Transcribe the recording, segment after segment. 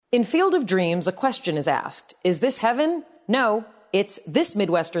In Field of Dreams, a question is asked. Is this heaven? No, it's this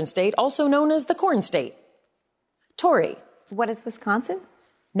Midwestern state, also known as the Corn State. Tori. What is Wisconsin?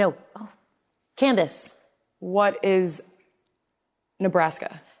 No. Oh. Candace. What is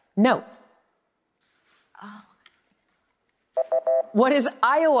Nebraska? No. Oh. What is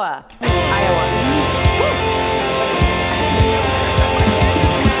Iowa? Iowa.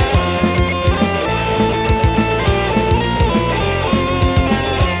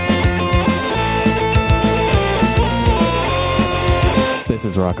 This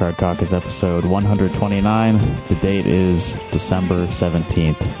is Rock Hard Caucus episode 129. The date is December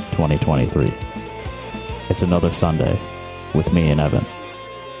 17th, 2023. It's another Sunday with me and Evan.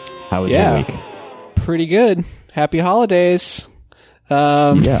 How was your week? Pretty good. Happy holidays.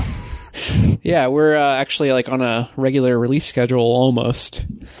 Yeah, we're actually like on a regular release schedule almost.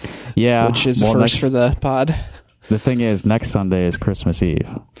 Yeah. Which is a first for the pod. The thing is, next Sunday is Christmas Eve.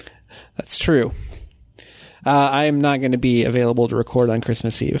 That's true. I am not going to be available to record on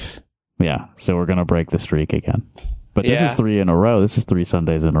Christmas Eve. Yeah, so we're going to break the streak again. But this is 3 in a row. This is 3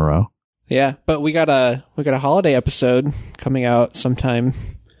 Sundays in a row. Yeah, but we got a holiday episode coming out sometime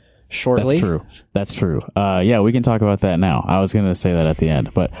shortly. That's true. Yeah, we can talk about that now. I was going to say that at the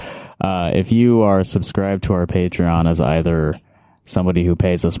end. But if you are subscribed to our Patreon as either somebody who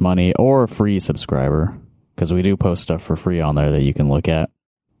pays us money or a free subscriber, because we do post stuff for free on there that you can look at,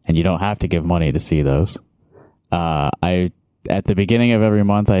 and you don't have to give money to see those. At the beginning of every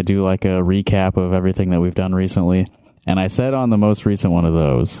month, I do like a recap of everything that we've done recently. And I said on the most recent one of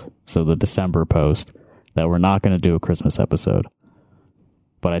those, so the December post, that we're not going to do a Christmas episode.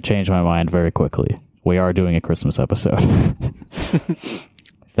 But I changed my mind very quickly. We are doing a Christmas episode.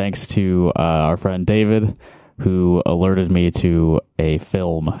 Thanks to our friend David, who alerted me to a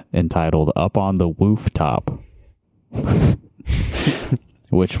film entitled Up on the Wooftop,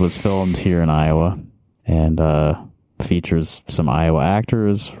 which was filmed here in Iowa. And features some Iowa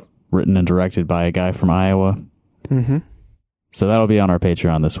actors, written and directed by a guy from Iowa. Mm-hmm. So that'll be on our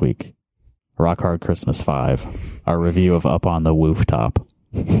Patreon this week. Rock Hard Christmas 5, our review of Up on the Wooftop.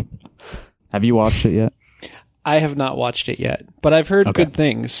 Have you watched it yet? I have not watched it yet, but I've heard good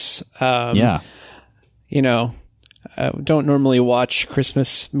things. Yeah. You know, I don't normally watch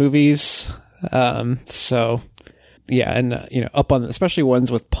Christmas movies, so... Yeah, and up on, especially ones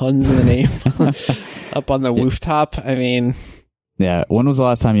with puns in the name, Up on the Wooftop. I mean, yeah. When was the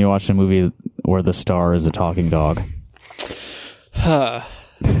last time you watched a movie where the star is a talking dog? I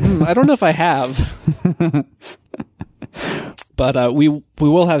don't know if I have, but we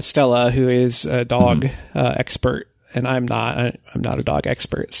will have Stella, who is a dog expert, and I'm not a dog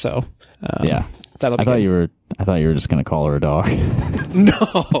expert. So yeah, that'll be. I thought you were just going to call her a dog.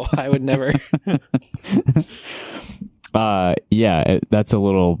 No, I would never. That's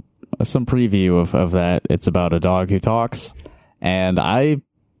some preview of that. It's about a dog who talks, and I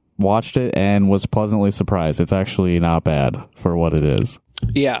watched it and was pleasantly surprised. It's actually not bad for what it is.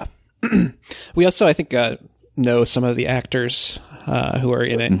 Yeah. We also, I think, know some of the actors who are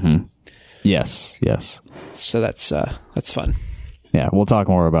in it. Mm-hmm. Yes. So that's fun. Yeah, we'll talk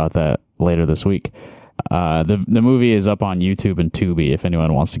more about that later this week. The movie is up on YouTube and Tubi if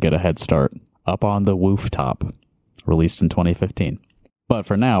anyone wants to get a head start. Up on the Wooftop, released in 2015. But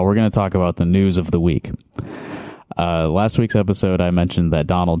for now, we're going to talk about the news of the week. Last week's episode, I mentioned that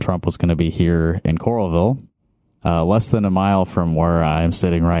Donald Trump was going to be here in Coralville, less than a mile from where I'm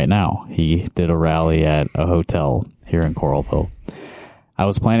sitting right now. He did a rally at a hotel here in Coralville. I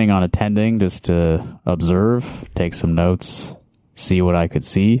was planning on attending just to observe, take some notes, see what I could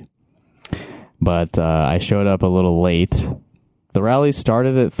see. But I showed up a little late. The rally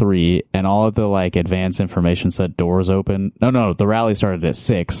started at 3, and all of the advance information said doors open. No, the rally started at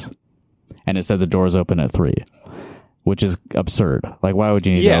 6, and it said the doors open at 3, which is absurd. Why would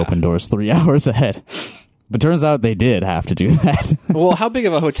you need to open doors 3 hours ahead? But turns out they did have to do that. Well, how big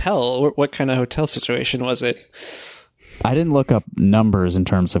of a hotel? What kind of hotel situation was it? I didn't look up numbers in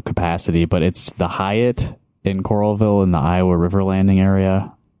terms of capacity, but it's the Hyatt in Coralville in the Iowa River Landing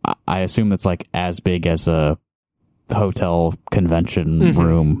area. I assume it's as big as a hotel convention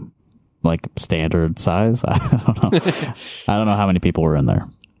room, standard size. I don't know. I don't know how many people were in there,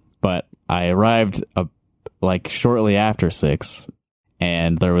 but I arrived shortly after 6,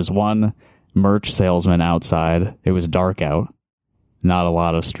 and there was one merch salesman outside. It was dark out, not a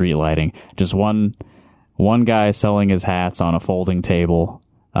lot of street lighting. Just one guy selling his hats on a folding table,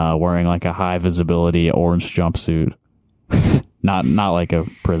 wearing a high visibility orange jumpsuit. Not like a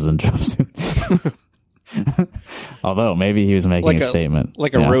prison jumpsuit. Although maybe he was making a statement.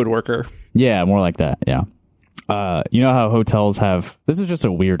 Like a road worker. Yeah, more like that, yeah. You know how hotels have, this is just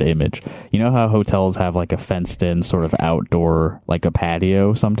a weird image. You know how hotels have like a fenced in sort of outdoor, like a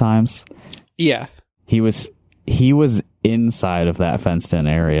patio sometimes? Yeah. He was inside of that fenced in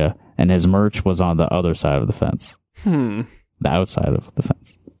area, and his merch was on the other side of the fence. The outside of the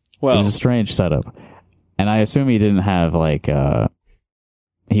fence. Well, it was a strange setup. And I assume he didn't have like,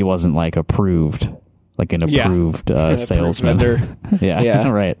 he wasn't like approved, like an approved salesman. Vendor. Yeah.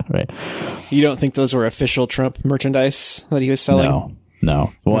 Right. You don't think those were official Trump merchandise that he was selling?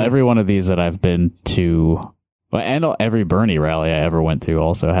 No. Well, every one of these that I've been to, and every Bernie rally I ever went to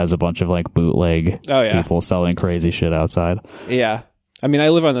also has a bunch of like bootleg people selling crazy shit outside. Yeah. I mean, I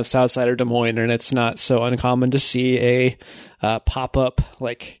live on the south side of Des Moines, and it's not so uncommon to see a pop-up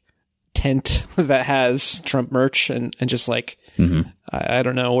like tent that has Trump merch and just like, I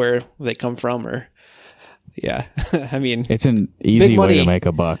don't know where they come from or, I mean, it's an easy way to make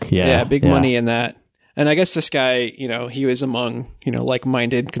a buck. Big money in that. And I guess this guy, he was among,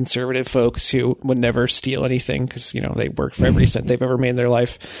 like-minded conservative folks who would never steal anything because, they work for every cent they've ever made in their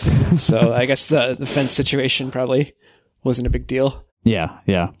life. So I guess the fence situation probably wasn't a big deal.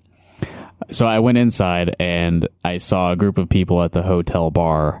 Yeah. So I went inside and I saw a group of people at the hotel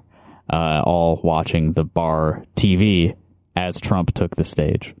bar, all watching the bar TV as Trump took the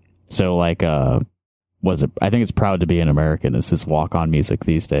stage. So like, I think it's Proud to Be an American is his walk-on music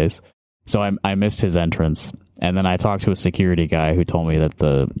these days. So I missed his entrance, and then I talked to a security guy who told me that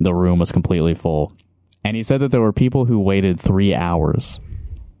the room was completely full, and he said that there were people who waited 3 hours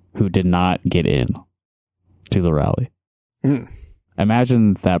who did not get in to the rally.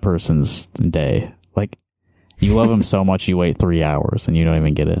 Imagine that person's day. Like, you love him so much you wait 3 hours and you don't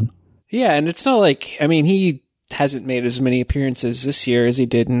even get in. Yeah, and it's not like, I mean, he hasn't made as many appearances this year as he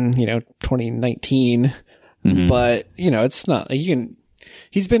did in, 2019. But, it's not,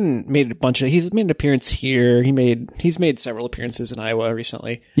 he's made an appearance here. He's made several appearances in Iowa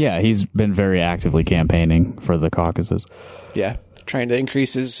recently. Yeah, he's been very actively campaigning for the caucuses. Yeah, trying to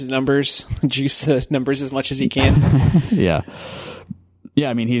increase his numbers, juice the numbers as much as he can. Yeah,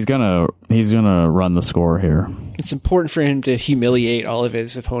 I mean, he's gonna run the score here. It's important for him to humiliate all of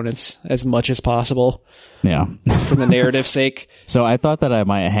his opponents as much as possible. Yeah. For the narrative's sake. So I thought that I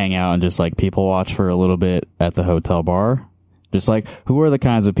might hang out and just like people watch for a little bit at the hotel bar. Just like, who are the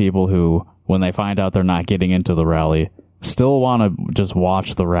kinds of people who, when they find out they're not getting into the rally, still want to just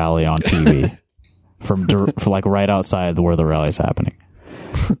watch the rally on TV from like right outside where the rally's happening.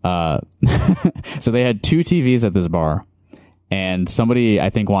 So they had 2 TVs at this bar. And somebody, I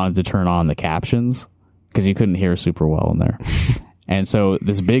think, wanted to turn on the captions because you couldn't hear super well in there. And so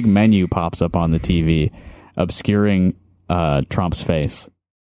this big menu pops up on the TV, obscuring Trump's face.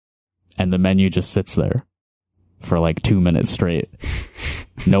 And the menu just sits there for like 2 minutes straight.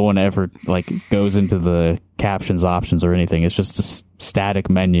 No one ever like goes into the captions options or anything. It's just a static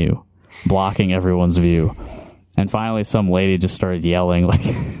menu blocking everyone's view. And finally, some lady just started yelling, like,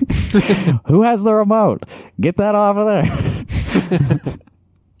 who has the remote? Get that off of there.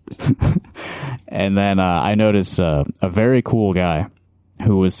 And then I noticed a very cool guy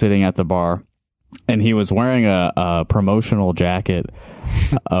who was sitting at the bar, and he was wearing a promotional jacket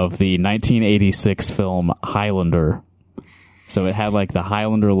of the 1986 film Highlander. So it had like the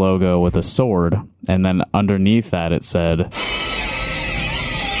Highlander logo with a sword, and then underneath that it said...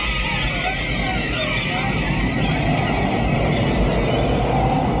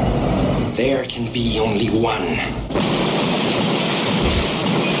 There can be only one.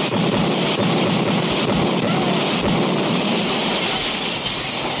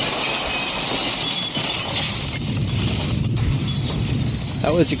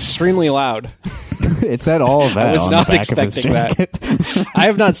 That was extremely loud. It said all of that. I was on not the back expecting of his jacket. that. I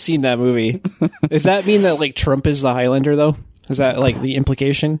have not seen that movie. Does that mean that like Trump is the Highlander though? Is that like the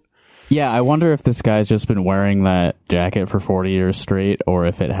implication? Yeah, I wonder if this guy's just been wearing that jacket for 40 years straight, or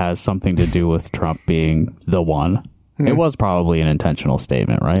if it has something to do with Trump being the one. It was probably an intentional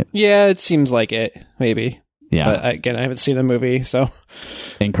statement, right? Yeah, it seems like it, maybe. Yeah. But again, I haven't seen the movie, so...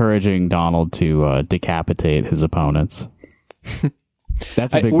 Encouraging Donald to decapitate his opponents.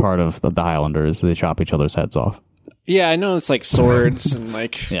 That's a big part of the Highlanders. They chop each other's heads off. Yeah, I know it's like swords and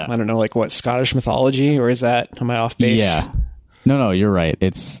like, I don't know, like what, Scottish mythology? Or is that, am I off base? Yeah. No, you're right.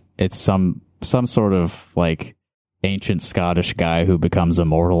 It's some sort of like ancient Scottish guy who becomes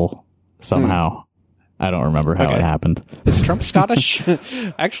immortal somehow. I don't remember how it happened. Is Trump Scottish?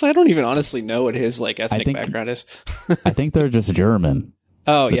 Actually, I don't even honestly know what his like ethnic background is. I think they're just German.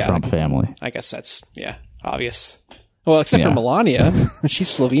 Oh, the Trump family. I guess that's obvious. Well, except for Melania, she's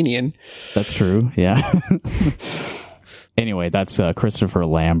Slovenian. That's true. Yeah. Anyway, that's Christopher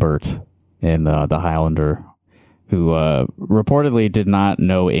Lambert in the Highlander. who reportedly did not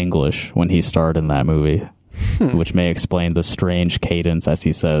know English when he starred in that movie, which may explain the strange cadence as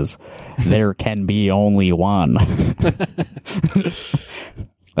he says, "There can be only one."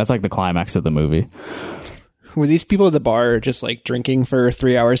 That's like the climax of the movie. Were these people at the bar just like drinking for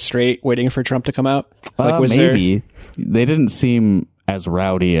 3 hours straight, waiting for Trump to come out? Like, was maybe. They didn't seem as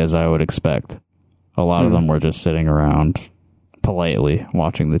rowdy as I would expect. A lot of them were just sitting around politely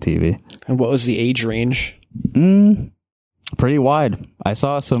watching the TV. And what was the age range? Pretty wide. I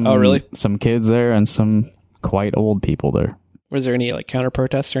saw some really? some kids there and some quite old people there. Was there any like counter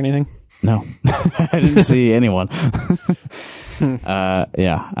protests or anything? No. I didn't see anyone.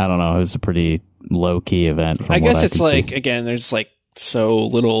 Yeah, I don't know. It was a pretty low-key event. I guess it's like, again, there's like so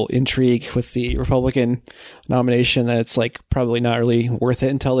little intrigue with the Republican nomination that it's like probably not really worth it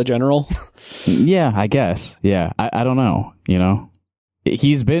until the general. Yeah, I guess. Yeah, I don't know, you know?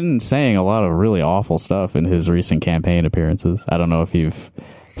 He's been saying a lot of really awful stuff in his recent campaign appearances. I don't know if you've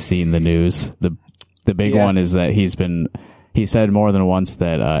seen the news. The big one is that he said more than once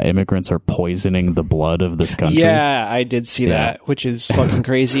that immigrants are poisoning the blood of this country. Yeah, I did see that, which is fucking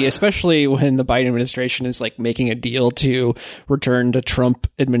crazy, especially when the Biden administration is like making a deal to return to Trump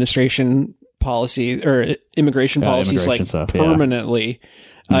administration policy or immigration policies like stuff, permanently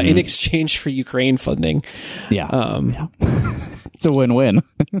in exchange for Ukraine funding. Yeah. It's a win-win.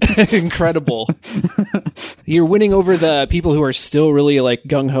 Incredible. You're winning over the people who are still really like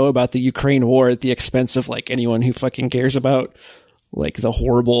gung-ho about the Ukraine war at the expense of like anyone who fucking cares about like the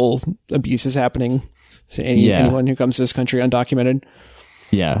horrible abuses happening to anyone who comes to this country undocumented.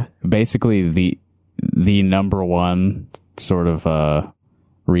 Yeah. Basically the number one sort of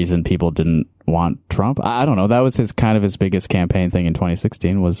reason people didn't want Trump. I don't know. That was his biggest campaign thing in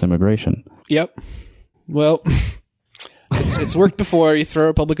 2016 was immigration. Yep. Well, it's worked before. You throw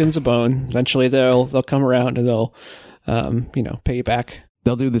Republicans a bone, eventually they'll come around and they'll pay you back.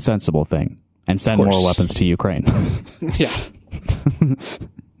 They'll do the sensible thing and send more weapons to Ukraine. Yeah.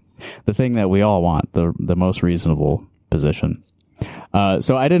 The thing that we all want, the most reasonable position.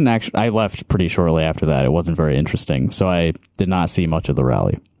 So I left pretty shortly after that. It wasn't very interesting. So I did not see much of the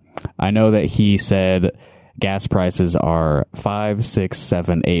rally. I know that he said gas prices are $5, $6,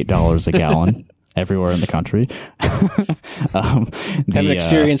 $7, $8 a gallon everywhere in the country. Haven't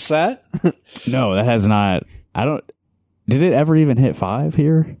experienced that? No, that has not. Did it ever even hit 5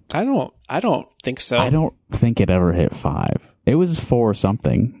 here? I don't think so. I don't think it ever hit 5. It was 4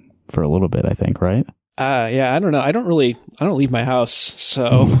 something for a little bit, I think, right? Yeah, I don't know. I don't leave my house,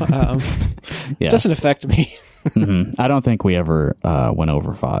 so it doesn't affect me. I don't think we ever went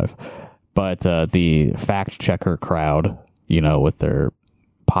over 5. But the fact checker crowd, with their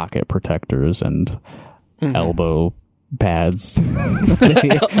pocket protectors and elbow pads.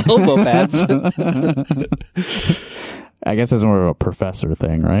 Elbow pads. I guess that's more of a professor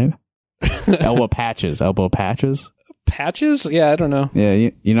thing, right? Elbow patches. Patches? Yeah, I don't know. Yeah,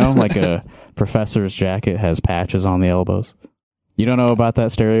 like a professor's jacket has patches on the elbows. You don't know about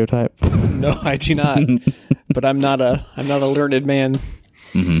that stereotype? No, I do not. But I'm not a learned man.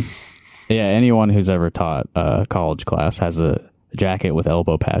 Mm-hmm. Yeah, anyone who's ever taught a college class has a jacket with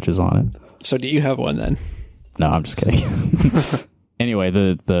elbow patches on it. So do you have one then? No, I'm just kidding. Anyway,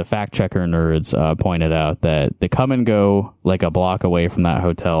 the fact checker nerds pointed out that the come and go like a block away from that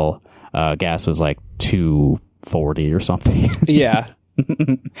hotel, gas was like $2.40 or something. Yeah.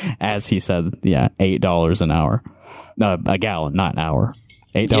 As he said, $8 an hour. A gallon, not an hour.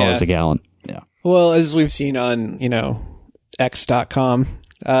 $8 a gallon. Yeah. Well, as we've seen on, X.com,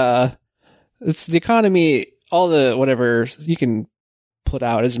 it's the economy, all the whatever, you can put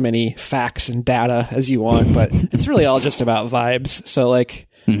out as many facts and data as you want, but it's really all just about vibes. So like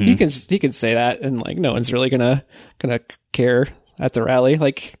you can say that and like no one's really gonna care at the rally.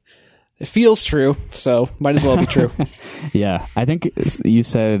 Like it feels true, so might as well be true. Yeah, I think you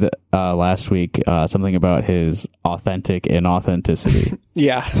said last week something about his authentic inauthenticity.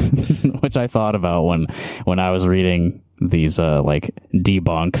 Yeah. Which I thought about when I was reading these like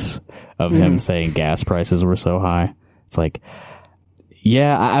debunks of him saying gas prices were so high. It's like,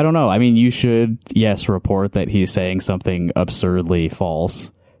 yeah, I don't know. I mean, you should, yes, report that he's saying something absurdly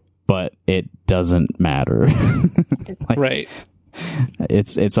false, but it doesn't matter. Right.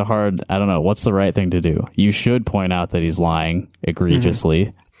 It's a hard, I don't know, what's the right thing to do? You should point out that he's lying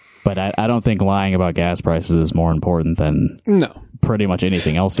egregiously, but I don't think lying about gas prices is more important than pretty much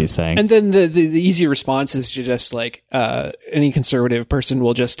anything else he's saying. And then the easy response is to just like any conservative person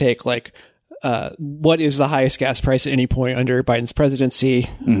will just take like what is the highest gas price at any point under Biden's presidency?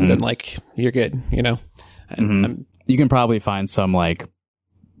 Then like you're good, And you can probably find some like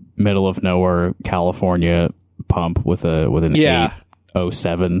middle of nowhere California pump with an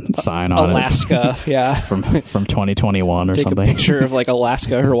 807 sign on Alaska, yeah. from 2021 or Take something. a picture of like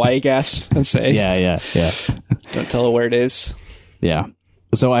Alaska, Hawaii gas and say, Yeah. don't tell it where it is. Yeah.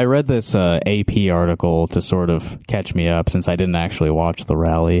 So I read this AP article to sort of catch me up since I didn't actually watch the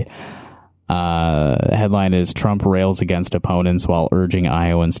rally. Headline is Trump rails against opponents while urging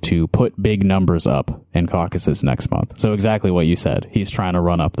Iowans to put big numbers up in caucuses next month. So exactly what you said. He's trying to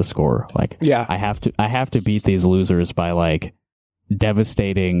run up the score. Like, yeah, I have to beat these losers by like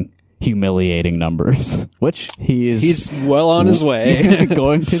devastating, humiliating numbers, which he's well on his way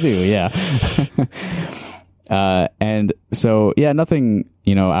going to do. Yeah. And so, yeah, nothing,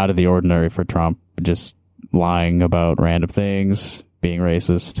 out of the ordinary for Trump, just lying about random things, being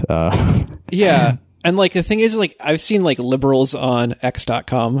racist. Yeah. And like, the thing is, like, I've seen like liberals on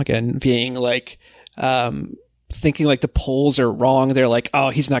X.com again being like, thinking like the polls are wrong. They're like,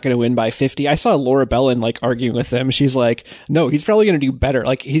 oh, he's not going to win by 50. I saw Laura Bellin like arguing with them. She's like, no, he's probably going to do better.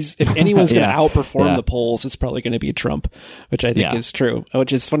 Like if anyone's going to outperform the polls, it's probably going to be Trump, which I think is true,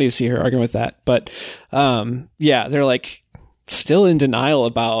 which is funny to see her arguing with that. But, they're like still in denial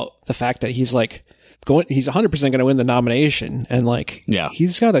about the fact that he's like he's 100% going to win the nomination. And like,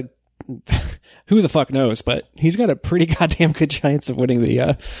 he's got who the fuck knows, but he's got a pretty goddamn good chance of winning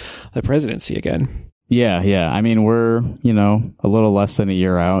the presidency again. Yeah. I mean, we're, a little less than a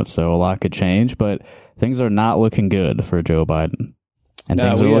year out, so a lot could change, but things are not looking good for Joe Biden. And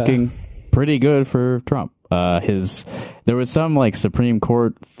things are looking pretty good for Trump. There was some like Supreme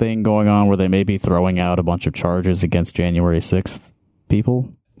Court thing going on where they may be throwing out a bunch of charges against January 6th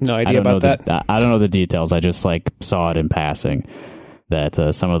people. No idea about that. I don't know the details. I just like saw it in passing that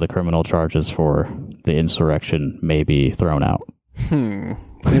some of the criminal charges for the insurrection may be thrown out.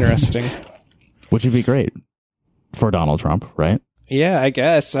 Interesting. Which would be great for Donald Trump, right? Yeah, I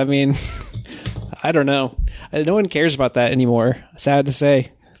guess. I mean, I don't know. No one cares about that anymore. Sad to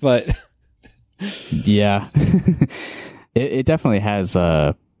say, but yeah, it definitely has.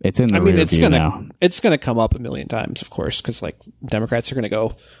 It's in the rear view now. It's gonna come up a million times, of course, because like Democrats are gonna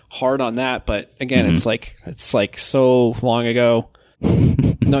go hard on that. But again, it's like so long ago.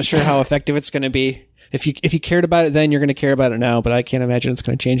 Not sure how effective it's gonna be. If you cared about it then, you're gonna care about it now. But I can't imagine it's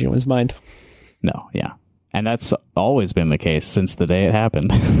gonna change anyone's mind. No, yeah. And that's always been the case since the day it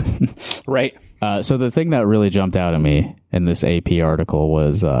happened. Right. So the thing that really jumped out at me in this AP article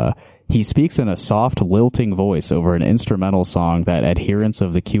was he speaks in a soft, lilting voice over an instrumental song that adherents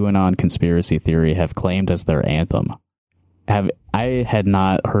of the QAnon conspiracy theory have claimed as their anthem. I had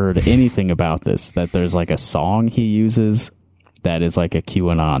not heard anything about this, that there's like a song he uses that is like a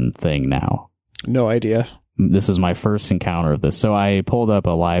QAnon thing now. No idea. This was my first encounter of this. So I pulled up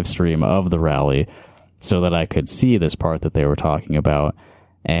a live stream of the rally so that I could see this part that they were talking about.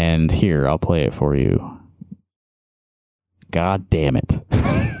 And here, I'll play it for you. God damn it.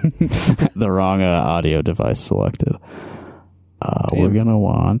 The wrong audio device selected. We're going to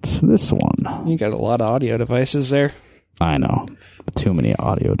want this one. You got a lot of audio devices there. I know. Too many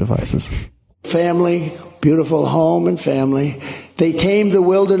audio devices. Family, beautiful home and family. They tamed the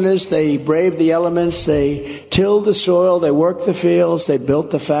wilderness, they braved the elements, they tilled the soil, they worked the fields, they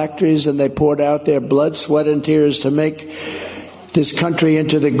built the factories, and they poured out their blood, sweat, and tears to make this country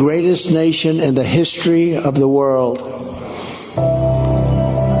into the greatest nation in the history of the world.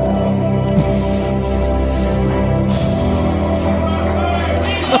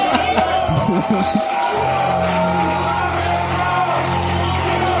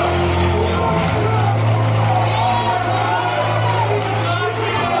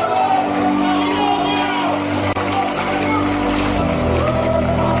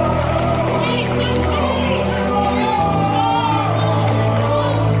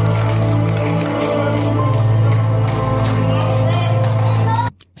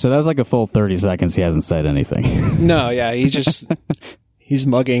 So that was like a full 30 seconds. He hasn't said anything. No, yeah, he's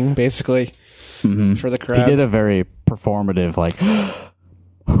mugging basically for the crowd. He did a very performative, like,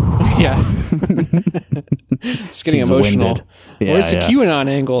 yeah, it's getting emotional. Yeah, well, it's a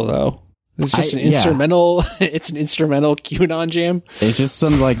QAnon angle though. It's just an instrumental. It's an instrumental QAnon jam. It's just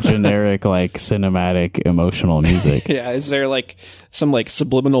some like generic, like cinematic, emotional music. Yeah, is there like some like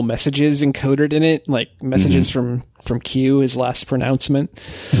subliminal messages encoded in it, like messages from Q, his last pronouncement?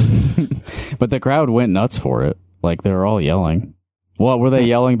 But the crowd went nuts for it. Like they were all yelling. Well, were they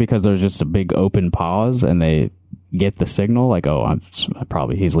yelling because there's just a big open pause and they get the signal? Like, oh,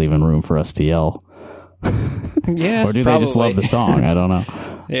 he's leaving room for us to yell. Yeah, or do probably. they just love the song? I don't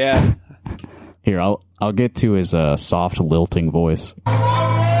know. Yeah. Here, I'll get to his soft, lilting voice.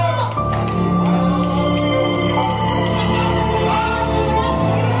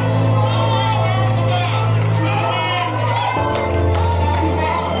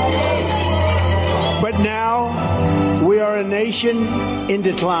 nation in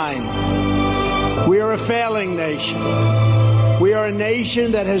decline. We are a failing nation. We are a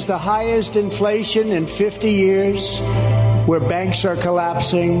nation that has the highest inflation in 50 years, where banks are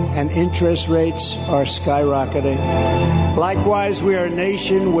collapsing and interest rates are skyrocketing. Likewise, we are a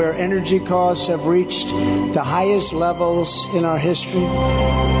nation where energy costs have reached the highest levels in our history.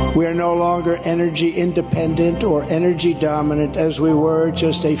 We are no longer energy independent or energy dominant as we were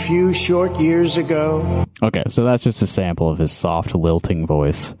just a few short years ago. Okay, so that's just a sample of his soft, lilting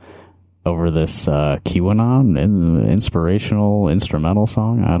voice over this QAnon inspirational instrumental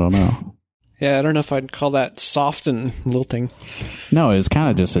song. I don't know. Yeah, I don't know if I'd call that soft and lilting. No, it's kind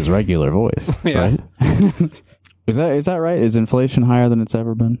of just his regular voice, Yeah. right? Is that right? Is inflation higher than it's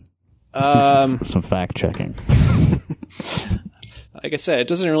ever been? Some fact checking. Like I said, it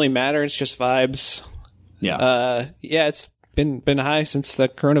doesn't really matter. It's just vibes. Yeah. Yeah, it's been high since the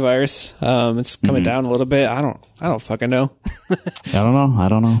coronavirus. It's coming down a little bit. I don't fucking know. I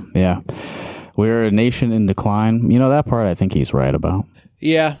don't know. Yeah. We're a nation in decline. You know, that part I think he's right about.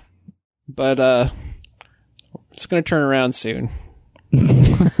 Yeah. But it's going to turn around soon.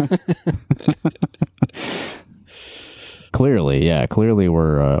 Clearly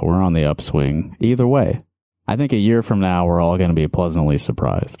we're on the upswing. Either way, I think a year from now we're all going to be pleasantly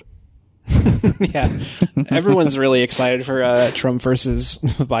surprised. Yeah, everyone's really excited for Trump versus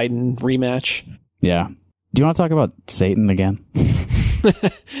Biden rematch. Yeah. Do you want to talk about Satan again?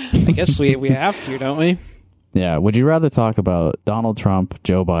 I guess we have to, don't we? Yeah. Would you rather talk about Donald Trump,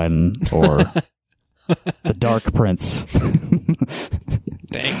 Joe Biden, or the Dark Prince?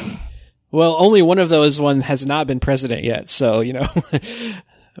 Dang. Well, only one of those one has not been president yet, so you know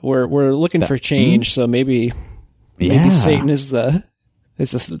we're looking for change. So maybe Satan is the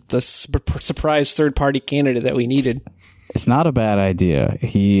surprise third party candidate that we needed. It's not a bad idea.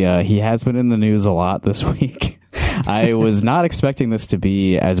 He has been in the news a lot this week. I was not expecting this to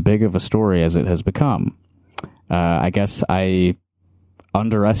be as big of a story as it has become. I guess I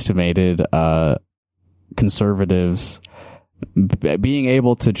underestimated conservatives being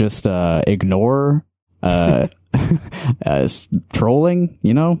able to just ignore trolling,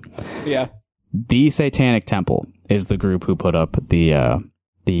 you know? Yeah. The Satanic Temple is the group who put up the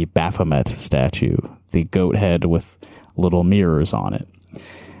Baphomet statue, the goat head with little mirrors on it.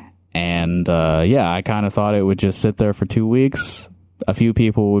 And I kind of thought it would just sit there for 2 weeks. A few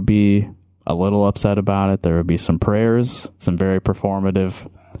people would be a little upset about it. There would be some prayers, some very performative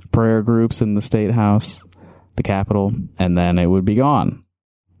prayer groups in the State House, the Capitol, and then it would be gone.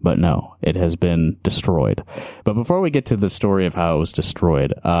 But no, it has been destroyed. But before we get to the story of how it was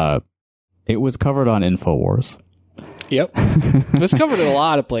destroyed, it was covered on InfoWars. Yep. This covered in a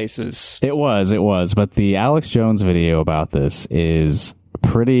lot of places. It was. But the Alex Jones video about this is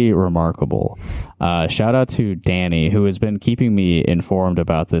pretty remarkable. Shout out to Danny, who has been keeping me informed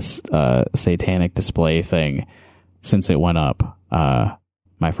about this satanic display thing since it went up.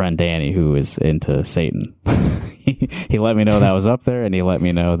 My friend Danny, who is into Satan. He let me know that was up there, and he let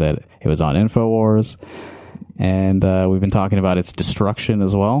me know that it was on InfoWars. And we've been talking about its destruction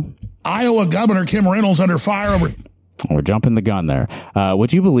as well. Iowa Governor Kim Reynolds under fire over... We're jumping the gun there.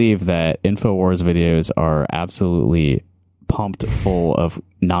 Would you believe that InfoWars videos are absolutely pumped full of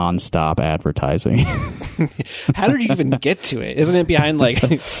nonstop advertising? How did you even get to it? Isn't it behind like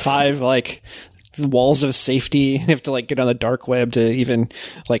 5 walls of safety? You have to get on the dark web to even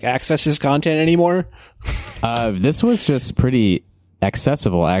access his content anymore? This was just pretty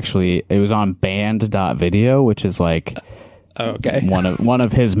accessible, actually. It was on banned.video, which is okay, one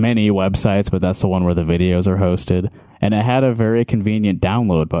of his many websites, but that's the one where the videos are hosted. And it had a very convenient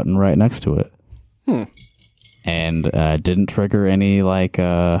download button right next to it. And didn't trigger any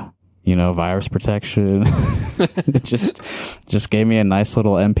virus protection. It just gave me a nice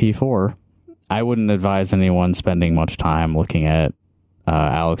little MP4. I wouldn't advise anyone spending much time looking at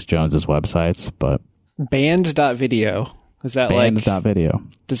Alex Jones's websites, but banned.video. Is that banned.video?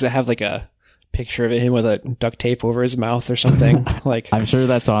 Does it have a picture of him with a duct tape over his mouth or something? I'm sure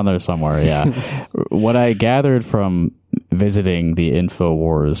that's on there somewhere. Yeah. What I gathered from visiting the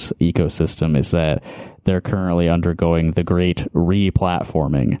InfoWars ecosystem is that they're currently undergoing the great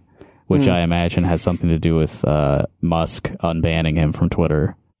re-platforming, which I imagine has something to do with Musk unbanning him from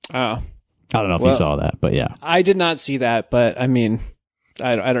Twitter. Oh. I don't know if you saw that, but yeah. I did not see that, but I mean,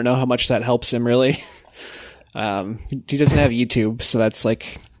 I don't know how much that helps him really. He doesn't have YouTube, so that's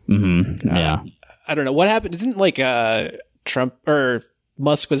yeah. I don't know what happened. Didn't Trump or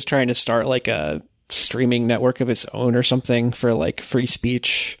Musk was trying to start a streaming network of his own or something for free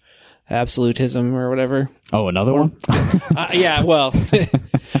speech, absolutism or whatever. Oh, another one? Yeah, well,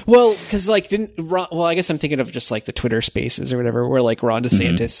 because like I guess I'm thinking of just like the Twitter Spaces or whatever, where like Ron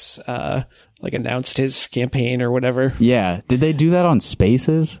DeSantis like announced his campaign or whatever. Yeah, did they do that on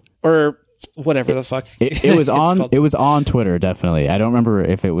Spaces or whatever the fuck? It was on. It was on Twitter, definitely. I don't remember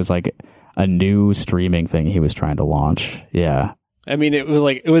if it was like a new streaming thing he was trying to launch. Yeah, I mean,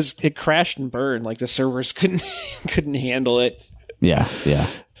 it crashed and burned. Like the servers couldn't handle it. Yeah.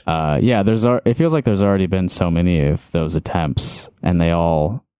 It feels like there's already been so many of those attempts, and they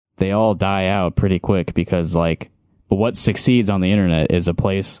all die out pretty quick because like what succeeds on the internet is a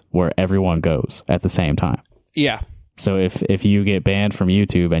place where everyone goes at the same time. Yeah. So if you get banned from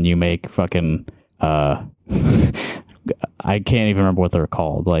YouTube and you make fucking I can't even remember what they're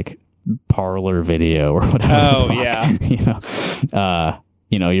called, like parlor video or whatever. Oh yeah.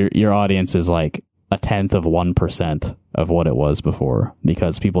 Your audience is like 0.1% of what it was before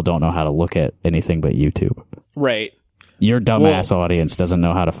because people don't know how to look at anything but YouTube. Right. Your dumbass audience doesn't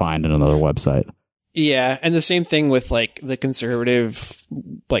know how to find another website. Yeah, and the same thing with like the conservative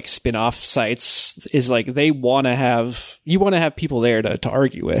like spin-off sites is like you want to have people there to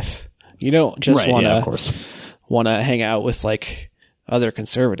argue with. You don't just want to hang out with like other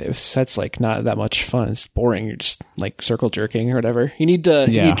conservatives. That's like not that much fun. It's boring. You're just like circle jerking or whatever. You need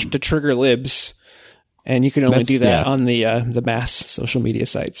to trigger libs, and you can only do that on the mass social media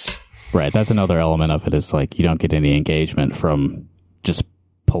sites. Right. That's another element of it is like you don't get any engagement from just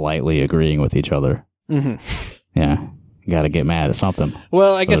politely agreeing with each other. Mm-hmm. Yeah, you got to get mad at something.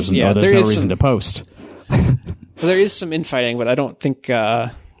 Well, I guess there's no reason to post. There is some infighting, but I don't think.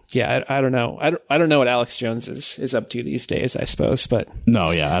 I don't know. I don't know what Alex Jones is up to these days. I suppose, but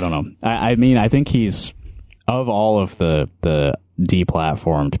no, yeah, I don't know. I mean, I think he's of all of the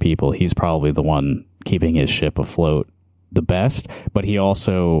deplatformed people, he's probably the one keeping his ship afloat the best. But he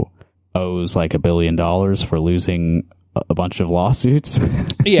also owes like $1 billion for losing a bunch of lawsuits.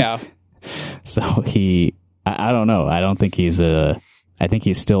 Yeah. So I don't know. I don't think I think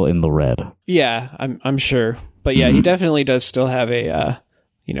he's still in the red. Yeah, I'm sure. But yeah, he definitely does still have a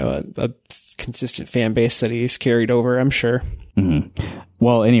consistent fan base that he's carried over, I'm sure. Mm-hmm.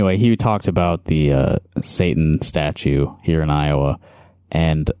 Well, anyway, he talked about the Satan statue here in Iowa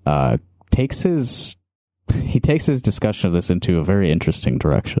and takes his discussion of this into a very interesting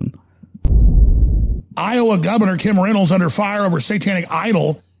direction. Iowa Governor Kim Reynolds under fire over satanic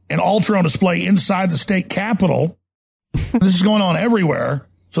idol and altar on display inside the state capitol. This is going on everywhere.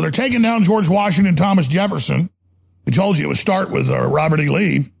 So they're taking down George Washington, Thomas Jefferson. I told you it would start with Robert E.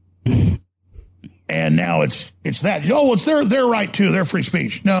 Lee. And now it's that. Oh, it's their right too. Their free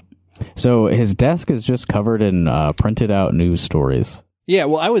speech. No. So his desk is just covered in printed out news stories. Yeah,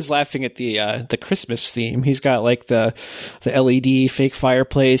 well, I was laughing at the Christmas theme. He's got like the LED fake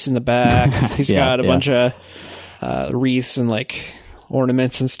fireplace in the back. He's got a bunch of wreaths and like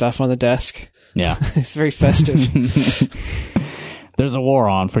ornaments and stuff on the desk. Yeah, it's very festive. There's a war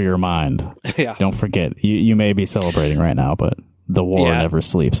on for your mind. Yeah, don't forget. You may be celebrating right now, but the war never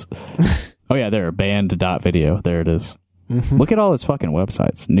sleeps. Oh yeah, there, banned.video. There it is. Mm-hmm. Look at all his fucking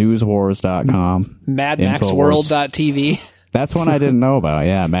websites. Newswars.com. MadMaxWorld.tv. That's one I didn't know about.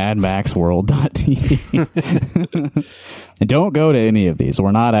 Yeah, MadMaxWorld.tv. And don't go to any of these.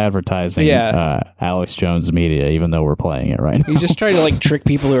 We're not advertising Alex Jones Media, even though we're playing it right now. He's just trying to like trick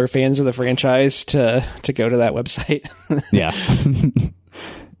people who are fans of the franchise to go to that website. Yeah.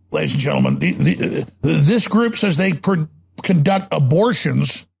 Ladies and gentlemen, this group says they conduct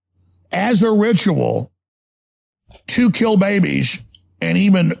abortions as a ritual to kill babies, and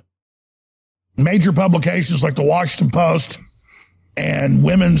even major publications like the Washington Post and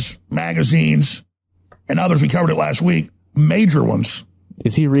women's magazines and others, we covered it last week, major ones.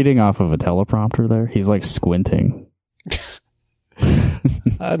 Is he reading off of a teleprompter there? He's like squinting.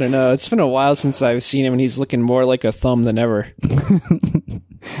 I don't know. It's been a while since I've seen him, and he's looking more like a thumb than ever.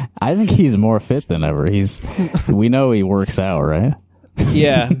 I think he's more fit than ever. We know he works out, right?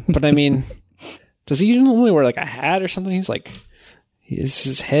 Yeah, but I mean, does he normally wear like a hat or something? He's like,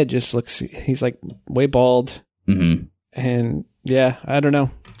 his head just looks, he's like way bald. Mm-hmm. And yeah, I don't know.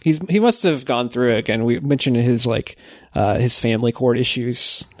 He must have gone through it again. We mentioned his his family court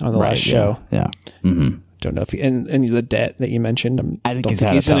issues on the last show. Yeah. Mm-hmm. Don't know if and the debt that you mentioned. I think he's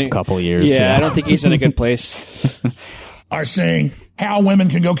had a tough couple of years. Yeah, I don't think he's in a good place. Are saying how women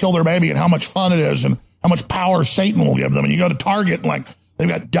can go kill their baby and how much fun it is and how much power Satan will give them. And you go to Target and like they've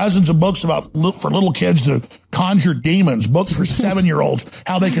got dozens of books for little kids to conjure demons, books for 7-year-olds,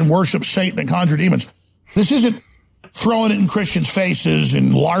 how they can worship Satan and conjure demons. This isn't throwing it in Christians' faces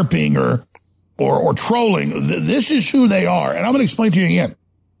and LARPing or trolling. This is who they are. And I'm going to explain to you again.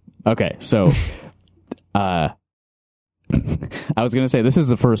 Okay, so I was going to say this is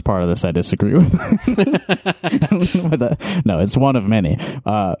the first part of this I disagree with. No, it's one of many.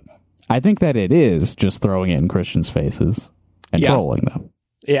 I think that it is just throwing it in Christians' faces and trolling them.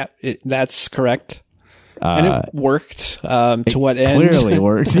 Yeah, that's correct. And it worked. To what end? Clearly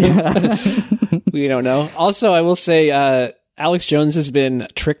worked. Yeah. We don't know. Also, I will say Alex Jones has been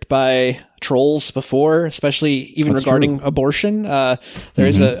tricked by trolls before, especially even regarding abortion. There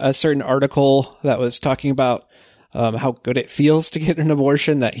is a certain article that was talking about how good it feels to get an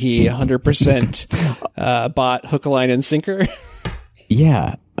abortion that he 100% bought hook, line, and sinker.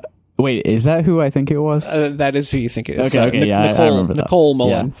 Yeah. Wait, is that who I think it was? That is who you think it is. Okay, yeah, I remember that. Nicole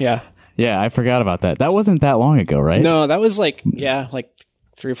Mullen, yeah. Yeah, I forgot about that. That wasn't that long ago, right? No, that was like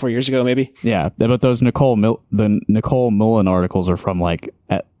 3 or 4 years ago, maybe. Yeah, but those Nicole Mullen articles are from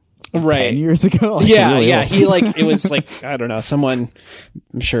 10 years ago. Really old. He it was I don't know, someone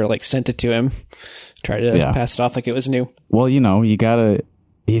I'm sure sent it to him, tried to pass it off like it was new. Well, he's got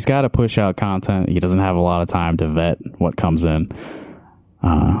to push out content. He doesn't have a lot of time to vet what comes in.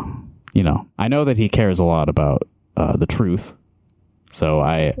 I know that he cares a lot about the truth. So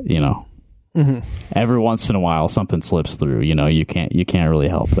every once in a while something slips through. You can't really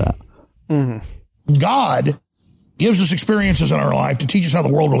help that. Mm-hmm. God gives us experiences in our life to teach us how the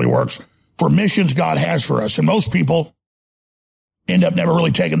world really works for missions God has for us. And most people end up never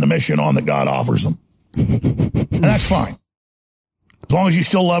really taking the mission on that God offers them. And that's fine. As long as you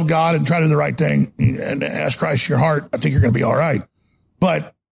still love God and try to do the right thing and ask Christ your heart, I think you're going to be all right.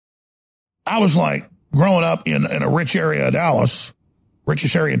 But I was growing up in a rich area of Dallas,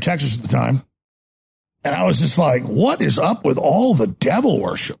 richest area in Texas at the time. And I was just what is up with all the devil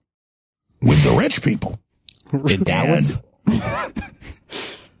worship with the rich people? In Dallas? And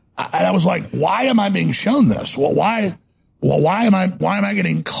I was why am I being shown this? Well, why am I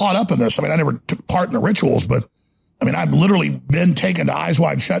getting caught up in this? I mean, I never took part in the rituals, but I've literally been taken to Eyes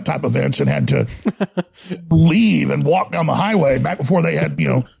Wide Shut type events and had to leave and walk down the highway back before they had,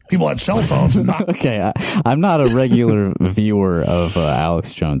 people had cell phones. And Okay, I'm not a regular viewer of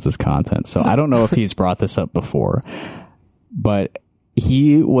Alex Jones's content, so I don't know if he's brought this up before, but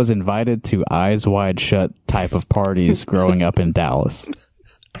he was invited to Eyes Wide Shut type of parties growing up in Dallas.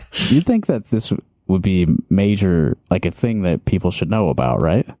 You'd think that this would be major, a thing that people should know about,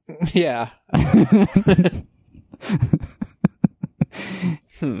 right? Yeah.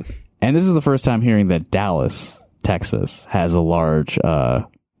 And this is the first time hearing that Dallas, Texas, has a large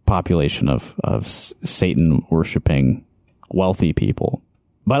population of Satan worshiping wealthy people.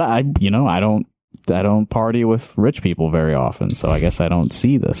 But I don't party with rich people very often, so I guess I don't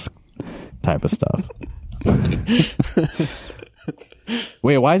see this type of stuff.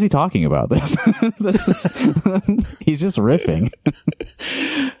 Wait, why is he talking about this? He's just riffing.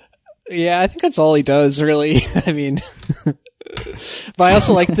 Yeah, I think that's all he does, really. But I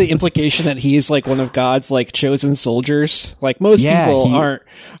also like the implication that he's one of God's chosen soldiers. Most people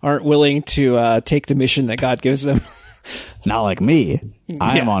aren't willing to take the mission that God gives them. Not like me.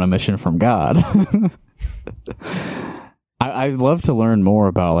 I am on a mission from God. I'd love to learn more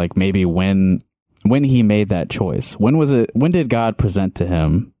about maybe when he made that choice. When did God present to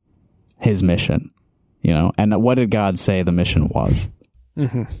him his mission? And what did God say the mission was?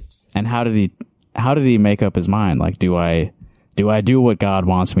 Mm-hmm. And how did he make up his mind? Do I do what God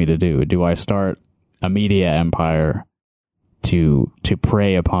wants me to do? Do I start a media empire to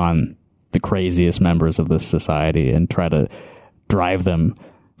prey upon the craziest members of this society and try to drive them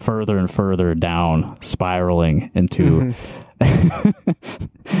further and further down, spiraling into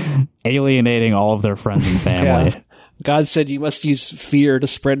alienating all of their friends and family? Yeah. God said you must use fear to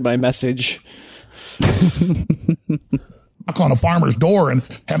spread my message. Knock on a farmer's door and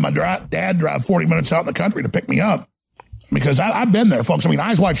have my dad drive 40 minutes out in the country to pick me up. Because I've been there, folks.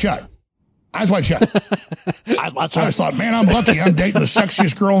 Eyes wide shut. Eyes wide shut. Eyes wide shut. I just thought, man, I'm lucky. I'm dating the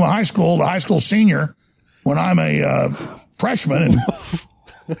sexiest girl in the high school senior, when I'm a freshman.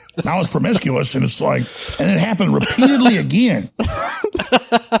 And I was promiscuous. And and it happened repeatedly again.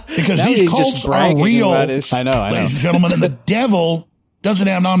 Because these cults are real, I know. Ladies and gentlemen. And the devil doesn't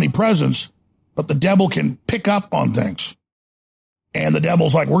have an omnipresence, but the devil can pick up on things. And the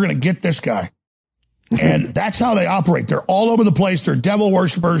devil's we're going to get this guy. And that's how they operate. They're all over the place. They're devil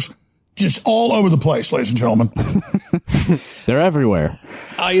worshipers, just all over the place, ladies and gentlemen. They're everywhere.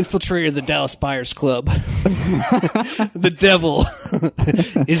 I infiltrated the Dallas Buyers Club. The devil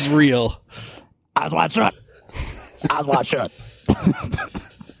is real. Eyes wide shut. Eyes wide shut.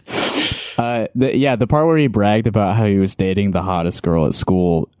 The part where he bragged about how he was dating the hottest girl at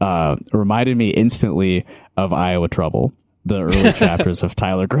school reminded me instantly of Iowa Trouble. the early chapters of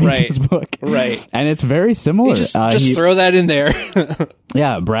Tyler Grace's book. Right. And it's very similar. Just throw that in there.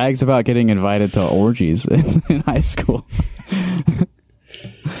 Yeah, brags about getting invited to orgies in high school.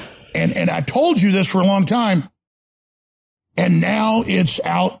 And I told you this for a long time, and now it's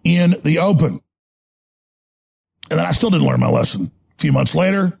out in the open. And then I still didn't learn my lesson. A few months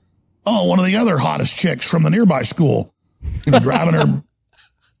later, one of the other hottest chicks from the nearby school, driving her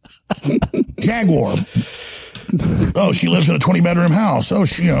Jaguar. Oh, she lives in a 20-bedroom house. Oh,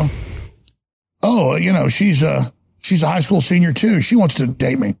 she's a high school senior too. She wants to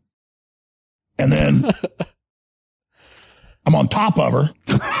date me. And then I'm on top of her.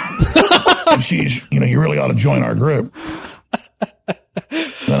 And she's, you really ought to join our group.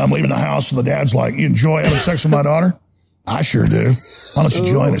 Then I'm leaving the house and the dad's like, you enjoy having sex with my daughter? I sure do. Why don't you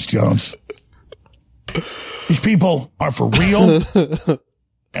join us, Jones? These people are for real,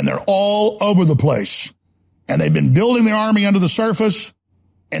 and they're all over the place. And they've been building their army under the surface,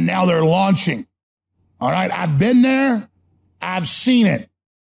 and now they're launching. All right, I've been there. I've seen it.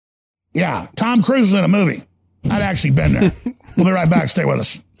 Yeah, Tom Cruise was in a movie. I'd actually been there. We'll be right back. Stay with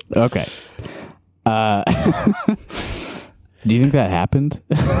us. Okay. Do you think that happened?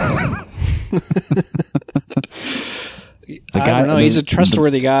 I don't know. He's a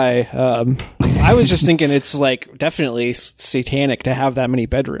trustworthy guy. I was just thinking it's like definitely satanic to have that many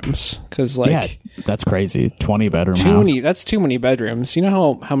bedrooms because that's crazy. 20 bedroom house. That's too many bedrooms. You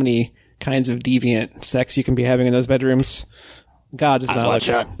know how many kinds of deviant sex you can be having in those bedrooms? God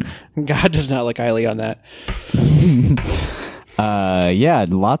does not look highly on that.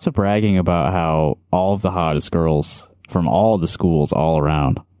 Lots of bragging about how all of the hottest girls from all the schools all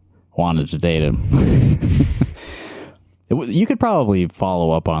around wanted to date him. You could probably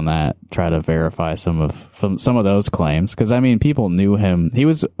follow up on that, try to verify some of those claims, because people knew him. He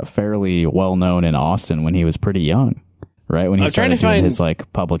was fairly well known in Austin when he was pretty young, right? When he started doing his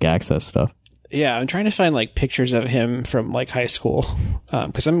public access stuff. Yeah, I'm trying to find like pictures of him from like high school,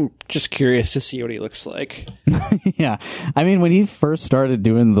 because I'm just curious to see what he looks like. Yeah, I mean, when he first started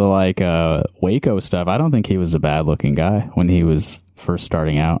doing the like Waco stuff, I don't think he was a bad looking guy when he was first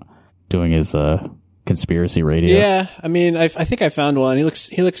starting out doing his conspiracy radio. Yeah, I mean, I think I found one. He looks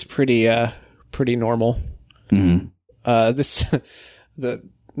pretty normal. Mm-hmm.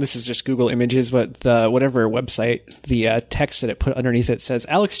 This is just Google Images, but the whatever website, the text that it put underneath it says,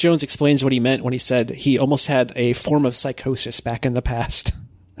 Alex Jones explains what he meant when he said he almost had a form of psychosis back in the past.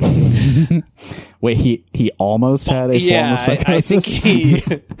 Wait, he almost had a form of psychosis? I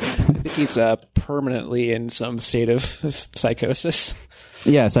think he's permanently in some state of psychosis.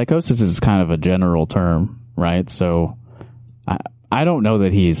 Yeah, psychosis is kind of a general term, right? So I don't know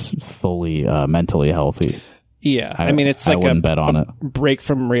that he's fully mentally healthy. Yeah, I mean, it's like bet on it. Break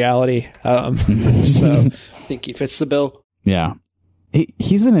from reality. So I think he fits the bill. Yeah.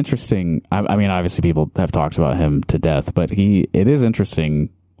 He's an interesting, I mean, obviously people have talked about him to death, but it is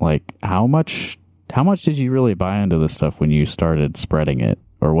interesting, like, how much did you really buy into this stuff when you started spreading it?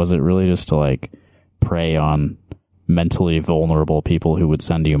 Or was it really just to, like, prey on mentally vulnerable people who would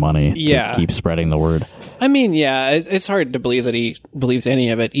send you money to keep spreading the word? I mean, yeah, it's hard to believe that he believes any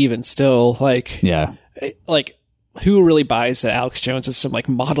of it, even still. Like, yeah. Like, who really buys that Alex Jones is some, like,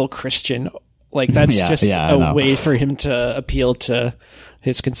 model Christian? Like, that's a way for him to appeal to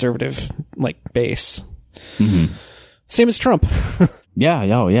his conservative, like, base. Mm-hmm. Same as Trump.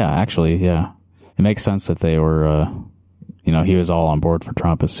 Actually, yeah. It makes sense that they were, he was all on board for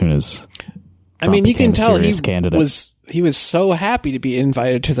Trump as soon as Trump you can tell he was so happy to be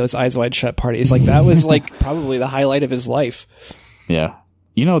invited to those Eyes Wide Shut parties. Like, that was, like, probably the highlight of his life. Yeah.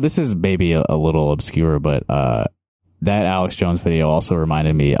 This is maybe a little obscure, but that Alex Jones video also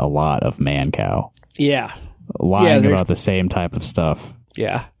reminded me a lot of Man Cow. Yeah. Lying about the same type of stuff.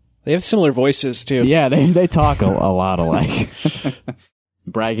 Yeah. They have similar voices, too. Yeah, they talk a lot alike.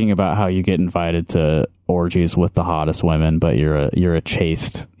 Bragging about how you get invited to orgies with the hottest women, but you're a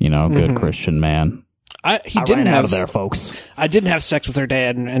chaste, good Christian man. He didn't have out of there, folks. I didn't have sex with her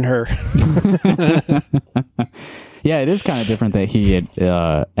dad and her. Yeah, it is kind of different that he had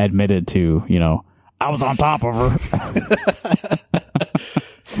admitted to, I was on top of her.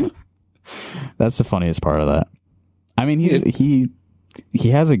 That's the funniest part of that. I mean, he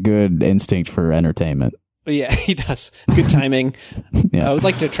has a good instinct for entertainment. Yeah, he does. Good timing. Yeah. I would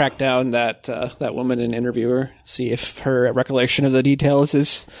like to track down that woman and interview her, see if her recollection of the details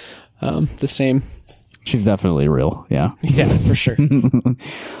is the same. She's definitely real. Yeah. Yeah, for sure.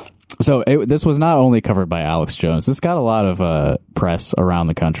 So this was not only covered by Alex Jones. This got a lot of press around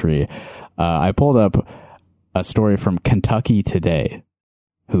the country. I pulled up a story from Kentucky Today,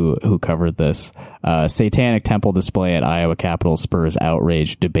 who covered this. Satanic Temple display at Iowa Capitol spurs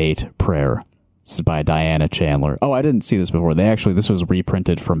outrage debate prayer. This is by Diana Chandler. Oh, I didn't see this before. This was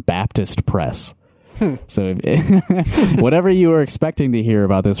reprinted from Baptist Press. So whatever you were expecting to hear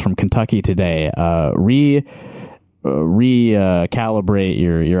about this from Kentucky Today, recalibrate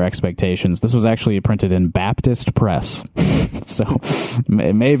your expectations. This was actually printed in Baptist Press. So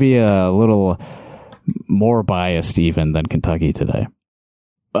it may be a little more biased even than Kentucky Today.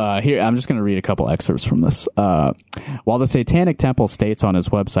 Here, I'm just going to read a couple excerpts from this. While the Satanic Temple states on its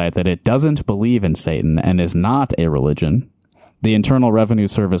website that it doesn't believe in Satan and is not a religion, the Internal Revenue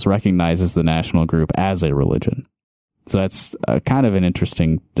Service recognizes the national group as a religion. So that's kind of an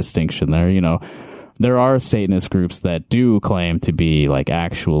interesting distinction there. You know, there are Satanist groups that do claim to be like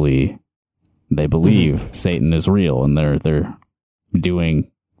actually they believe Satan is real, and they're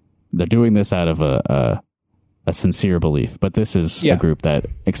doing this out of a sincere belief. But this is a group that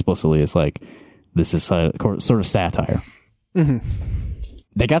explicitly is like, this is sort of satire.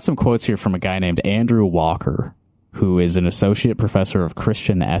 They got some quotes here from a guy named Andrew Walker, who is an associate professor of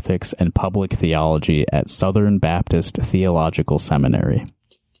Christian ethics and public theology at Southern Baptist Theological Seminary.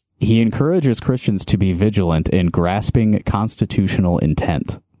 He encourages Christians to be vigilant in grasping constitutional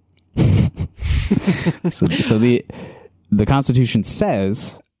intent. So the Constitution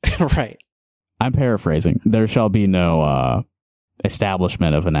says, right. I'm paraphrasing, there shall be no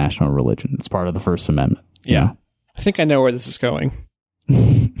establishment of a national religion. It's part of the First Amendment. Yeah. I think I know where this is going.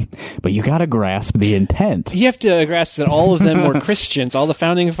 But you got to grasp the intent. You have to grasp that all of them were Christians. All the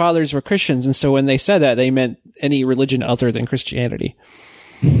founding fathers were Christians. And so when they said that, they meant any religion other than Christianity.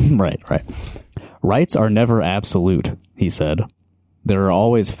 Right. Rights are never absolute, he said. There are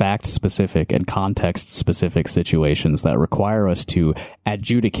always fact-specific and context-specific situations that require us to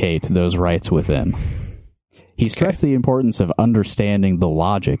adjudicate those rights within. He stressed the importance of understanding the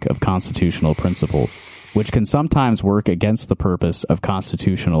logic of constitutional principles, which can sometimes work against the purpose of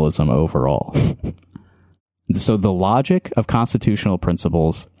constitutionalism overall. So the logic of constitutional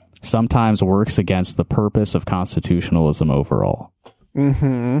principles sometimes works against the purpose of constitutionalism overall.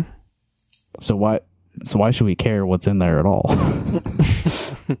 So why should we care what's in there at all?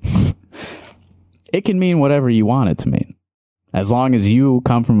 It can mean whatever you want it to mean, as long as you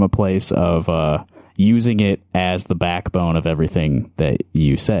come from a place of using it as the backbone of everything that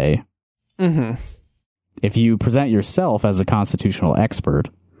you say. If you present yourself as a constitutional expert,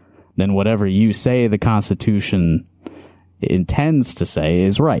 then whatever you say the Constitution intends to say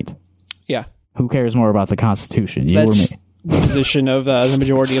is right. Yeah. Who cares more about the Constitution, you or me? The position of the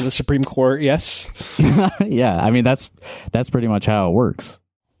majority of the Supreme Court, yes. Yeah, I mean, that's pretty much how it works.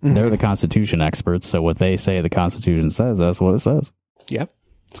 They're the Constitution experts, so what they say the Constitution says, that's what it says. Yep.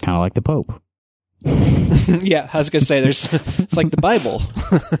 It's kind of like the Pope. Yeah, I was going to say, it's like the Bible.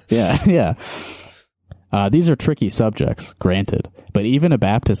 Yeah. These are tricky subjects, granted, but even a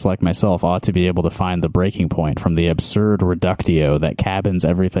Baptist like myself ought to be able to find the breaking point from the absurd reductio that cabins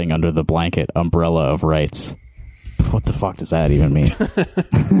everything under the blanket umbrella of rights. What the fuck does that even mean?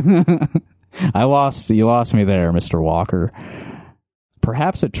 You lost me there, Mr. Walker.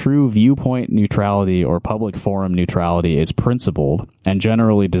 Perhaps a true viewpoint neutrality or public forum neutrality is principled and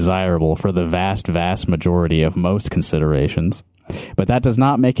generally desirable for the vast, vast majority of most considerations, but that does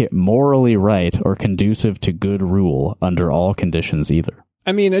not make it morally right or conducive to good rule under all conditions either.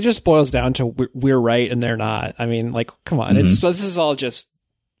 I mean, it just boils down to we're right and they're not. I mean, like, come on. This is all just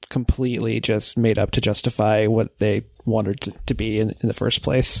completely just made up to justify what they wanted to be in the first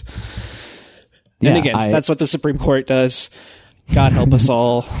place. And again, that's what the Supreme Court does. God help us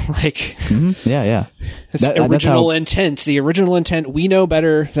all. Like, yeah. It's original intent. The original intent, we know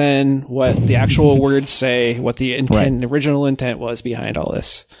better than what the actual words say, what the original intent was behind all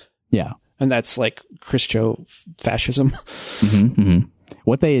this. Yeah. And that's like Christo-fascism.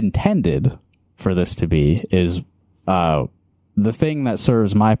 What they intended for this to be is the thing that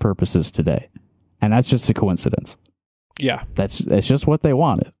serves my purposes today. And that's just a coincidence. Yeah. It's just what they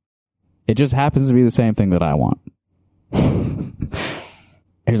wanted. It just happens to be the same thing that I want.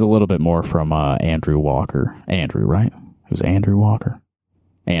 Here's a little bit more from Andrew Walker. Andrew, right? It was Andrew Walker.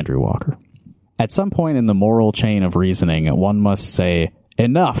 Andrew Walker. At some point in the moral chain of reasoning, one must say,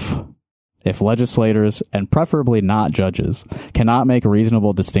 enough! If legislators, and preferably not judges, cannot make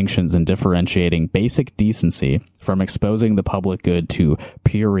reasonable distinctions in differentiating basic decency from exposing the public good to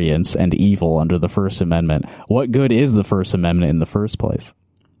prurience and evil under the First Amendment, what good is the First Amendment in the first place?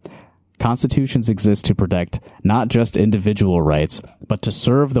 Constitutions exist to protect not just individual rights, but to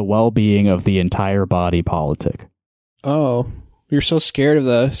serve the well-being of the entire body politic. Oh, you're so scared of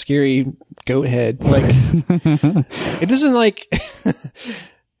the scary goat head. Like, it doesn't like...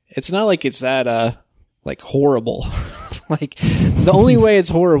 it's not like it's that like horrible. Like the only way it's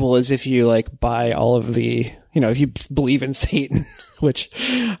horrible is if you like buy all of the, if you believe in Satan, which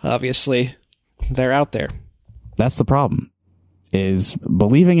obviously they're out there. That's the problem. Is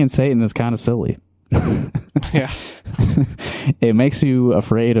believing in Satan is kind of silly. Yeah. It makes you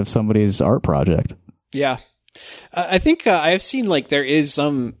afraid of somebody's art project. Yeah. I think I've seen like there is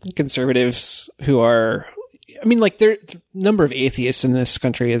some conservatives who are, the number of atheists in this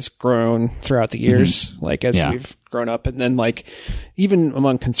country has grown throughout the years, like as we've grown up. And then like even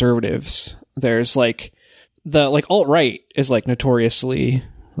among conservatives, there's like the like alt-right is like notoriously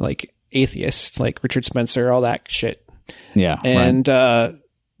like atheists, like Richard Spencer, all that shit. Yeah. And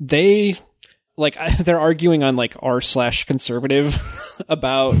they like they're arguing on like r/conservative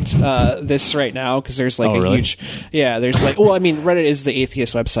about this right now because there's like huge there's like Reddit is the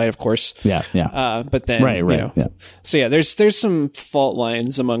atheist website, of course. Yeah. But then Yeah. So yeah, there's some fault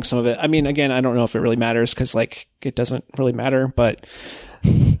lines among some of it. I mean, again, I don't know if it really matters because like it doesn't really matter, but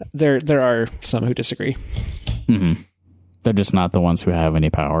there are some who disagree. Mm-hmm. They're just not the ones who have any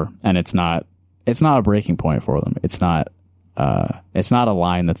power, and it's not a breaking point for them. It's not a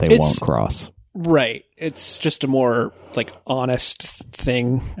line that they won't cross. Right. It's just a more like honest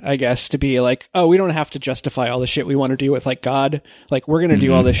thing, I guess, to be like, oh, we don't have to justify all the shit we want to do with like God. Like we're going to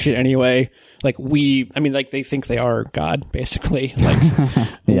do all this shit anyway. Like they think they are God, basically. Like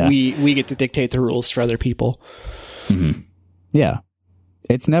we get to dictate the rules for other people. Mm-hmm. Yeah.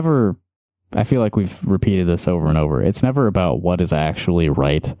 It's never, I feel like we've repeated this over and over. It's never about what is actually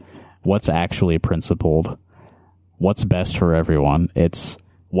right, what's actually principled, what's best for everyone. It's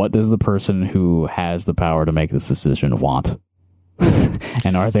what does the person who has the power to make this decision want?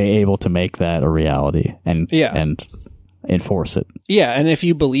 And are they able to make that a reality and enforce it? Yeah, and if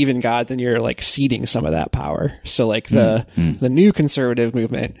you believe in God, then you're like ceding some of that power. So like the new conservative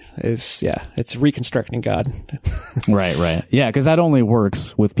movement is it's reconstructing God. Right. Yeah, because that only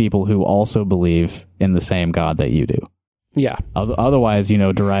works with people who also believe in the same God that you do. Yeah. Otherwise,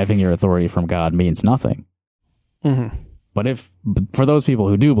 deriving your authority from God means nothing. Mm-hmm. But for those people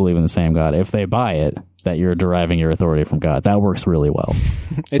who do believe in the same God, if they buy it, that you're deriving your authority from God, that works really well.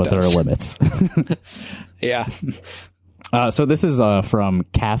 But there are limits. Yeah. So this is from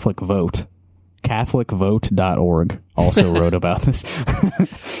Catholic Vote. CatholicVote.org also wrote about this.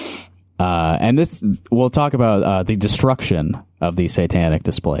 And this, we'll talk about the destruction of the satanic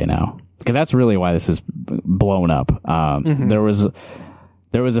display now, because that's really why this is blown up. There was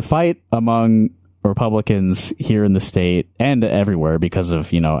a fight among Republicans here in the state and everywhere because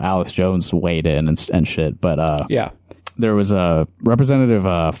of, Alex Jones weighed in and shit. But there was a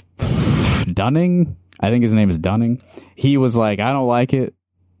Representative Dunning. I think his name is Dunning. He was like, I don't like it.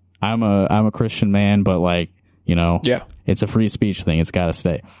 I'm a Christian man, but like, it's a free speech thing. It's got to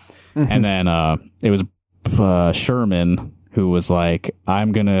stay. Mm-hmm. And then it was Sherman who was like,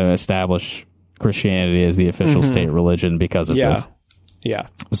 I'm going to establish Christianity as the official state religion because of this. Yeah.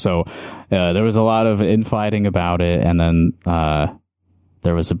 So there was a lot of infighting about it. And then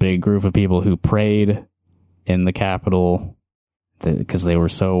there was a big group of people who prayed in the Capitol because they were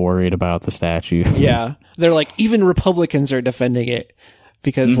so worried about the statue. Yeah. They're like, even Republicans are defending it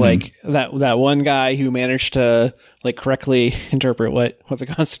because like that one guy who managed to like correctly interpret what the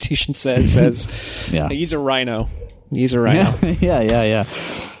Constitution says he's a rhino. He's a rhino. Yeah.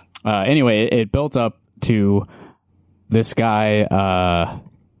 Anyway, it built up to this guy, I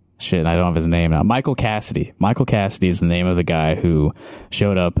don't have his name now. Michael Cassidy. Michael Cassidy is the name of the guy who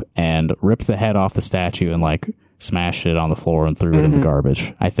showed up and ripped the head off the statue and like smashed it on the floor and threw it in the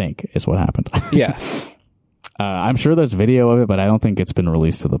garbage, I think is what happened. Yeah. I'm sure there's video of it, but I don't think it's been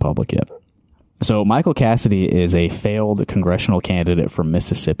released to the public yet. So Michael Cassidy is a failed congressional candidate from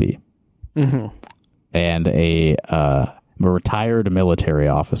Mississippi and a retired military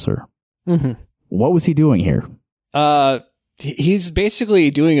officer. What was he doing here? He's basically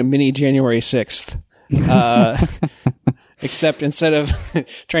doing a mini January 6th. Except instead of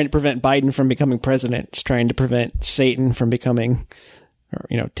trying to prevent Biden from becoming president, it's trying to prevent Satan from becoming,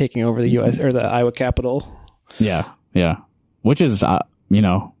 taking over the U.S. or the Iowa Capitol. Yeah. Which is,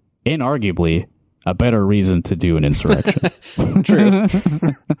 inarguably a better reason to do an insurrection. True.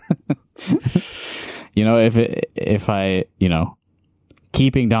 If I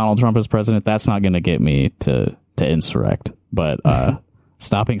keeping Donald Trump as president, that's not going to get me to insurrect. But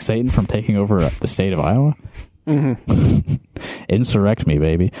stopping Satan from taking over the state of Iowa, insurrect me,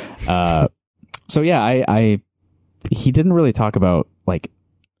 baby. So yeah, he didn't really talk about like,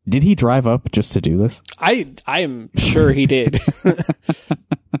 did he drive up just to do this? I am sure he did.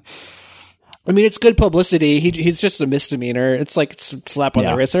 I mean, it's good publicity. He's just a misdemeanor. It's like it's a slap on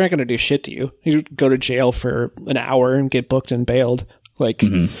the wrist. They're not going to do shit to you. You go to jail for an hour and get booked and bailed. Like,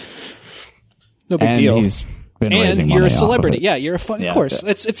 no big deal. He's been raising money you're a off celebrity. of it. Yeah, you're a fun. Of course,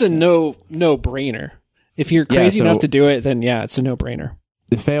 it's a no brainer. If you're crazy enough to do it, then yeah, it's a no brainer.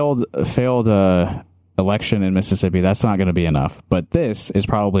 The failed election in Mississippi, that's not going to be enough. But this is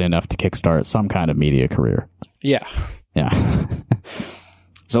probably enough to kickstart some kind of media career. Yeah. Yeah.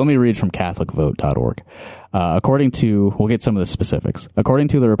 So let me read from CatholicVote.org. We'll get some of the specifics. According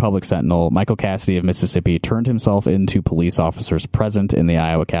to the Republic Sentinel, Michael Cassidy of Mississippi turned himself into police officers present in the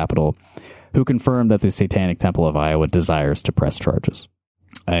Iowa Capitol who confirmed that the Satanic Temple of Iowa desires to press charges.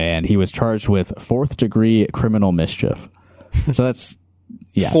 And he was charged with 4th-degree criminal mischief. So that's,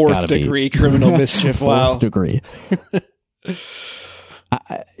 4th-degree criminal mischief. Wow. 4th degree.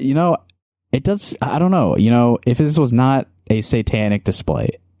 It does, I don't know, if this was not a satanic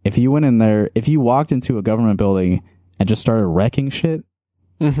display, if you went in there, if you walked into a government building and just started wrecking shit,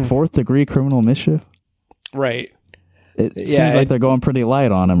 4th degree criminal mischief? Right. It seems like they're going pretty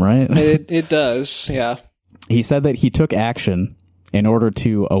light on him, right? It does, yeah. He said that he took action in order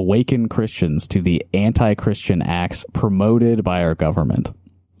to awaken Christians to the anti-Christian acts promoted by our government.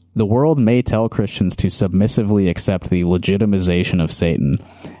 The world may tell Christians to submissively accept the legitimization of Satan,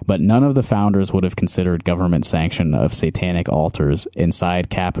 but none of the founders would have considered government sanction of satanic altars inside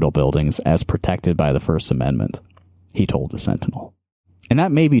Capitol buildings as protected by the First Amendment, he told the Sentinel. And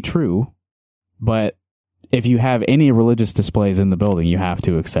that may be true, but if you have any religious displays in the building, you have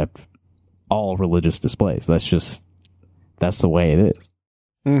to accept all religious displays. That's the way it is.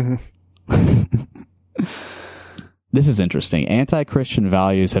 Mm-hmm. This is interesting. Anti-Christian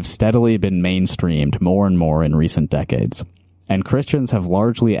values have steadily been mainstreamed more and more in recent decades, and Christians have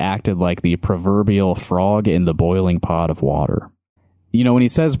largely acted like the proverbial frog in the boiling pot of water. You know, when he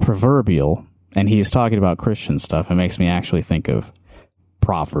says proverbial, and he's talking about Christian stuff, it makes me actually think of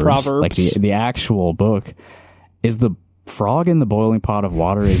Proverbs. Like the actual book. Is the frog in the boiling pot of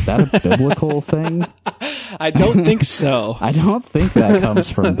water, is that a biblical thing? I don't think so. I don't think that comes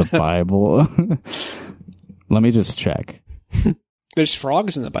from the Bible. Let me just check. There's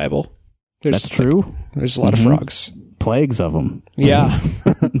frogs in the Bible. That's true. There's a lot of frogs. Plagues of them. Yeah.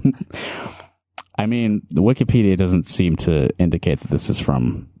 I mean, the Wikipedia doesn't seem to indicate that this is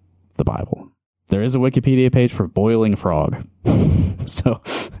from the Bible. There is a Wikipedia page for boiling frog. So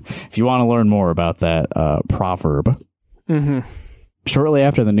if you want to learn more about that proverb. Mm-hmm. Shortly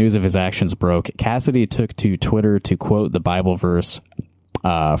after the news of his actions broke, Cassidy took to Twitter to quote the Bible verse,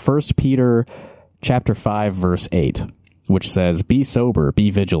 1 Peter chapter 5, verse 8, which says, "Be sober, be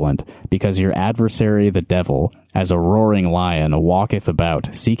vigilant, because your adversary the devil, as a roaring lion, walketh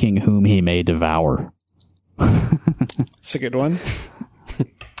about, seeking whom he may devour." That's a good one.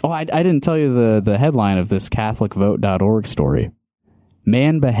 Oh, I didn't tell you the headline of this CatholicVote.org story.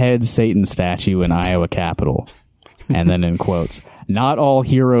 Man beheads Satan statue in Iowa Capitol. And then in quotes, "Not all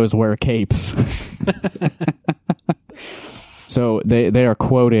heroes wear capes." So they are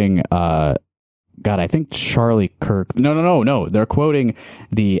quoting, I think Charlie Kirk. No. They're quoting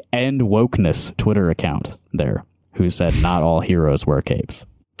the End Wokeness Twitter account there, who said, "Not all heroes wear capes."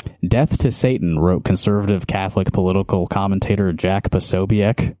 "Death to Satan," wrote conservative Catholic political commentator Jack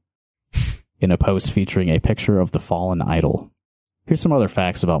Posobiec in a post featuring a picture of the fallen idol. Here's some other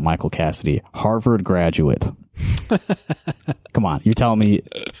facts about Michael Cassidy. Harvard graduate. Come on, you tell me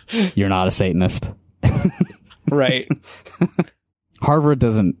you're not a Satanist. Right. Harvard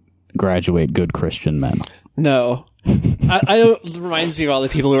doesn't graduate good Christian men. No. It reminds me of all the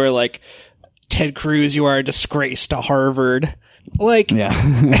people who are like, "Ted Cruz, you are a disgrace to Harvard." Like,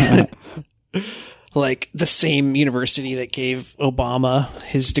 yeah. Like the same university that gave Obama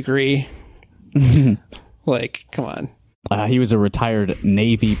his degree. Like, come on. He was a retired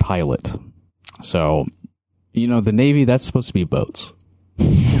Navy pilot. So, the Navy, that's supposed to be boats.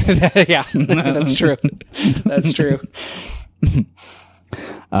 Yeah, that's true. That's true.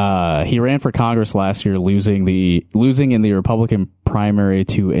 He ran for Congress last year, losing in the Republican primary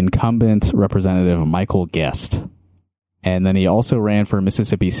to incumbent Representative Michael Guest. And then he also ran for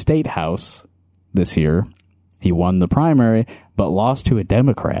Mississippi State House this year. He won the primary, but lost to a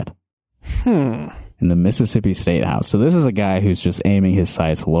Democrat in the Mississippi State House. So this is a guy who's just aiming his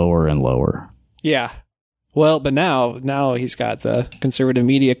sights lower and lower. Yeah. Well, but now he's got the conservative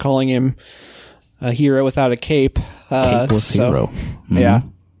media calling him a hero without a cape. Capeless hero. Mm-hmm. Yeah.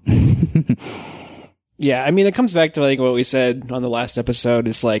 Yeah, I mean, it comes back to like what we said on the last episode.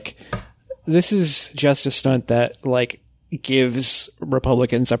 It's like, this is just a stunt that like gives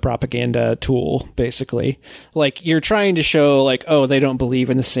Republicans a propaganda tool, basically. Like, you're trying to show, like, oh, they don't believe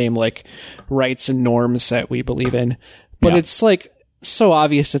in the same, like, rights and norms that we believe in. But it's, like, so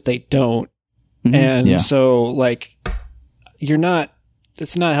obvious that they don't. Mm-hmm. And so, like,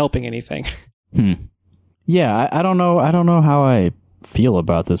 it's not helping anything. Yeah, I don't know. I don't know how I feel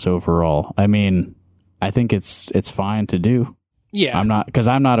about this overall. I mean, I think it's fine to do. Yeah. I'm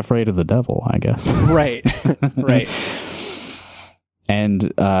not afraid of the devil, I guess. Right. Right. And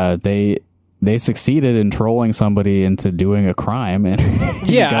they succeeded in trolling somebody into doing a crime. And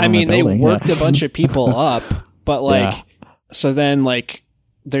I mean, they worked a bunch of people up, but like, so then like,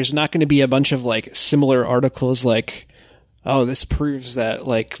 there's not going to be a bunch of like similar articles like, oh, this proves that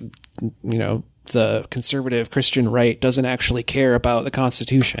like, you know, the conservative Christian right doesn't actually care about the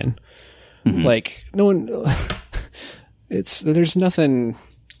Constitution. Mm-hmm. Like, no one, there's nothing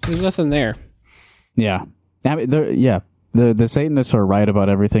there. Yeah. I mean, the Satanists are right about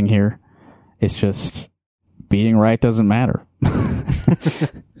everything here. It's just being right doesn't matter.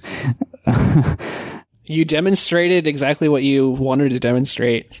 You demonstrated exactly what you wanted to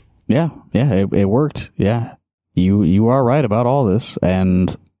demonstrate. Yeah, it worked. Yeah. You are right about all this,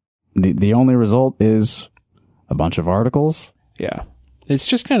 and the only result is a bunch of articles. Yeah. It's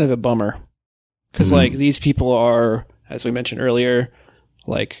just kind of a bummer. Because, like, these people are, as we mentioned earlier,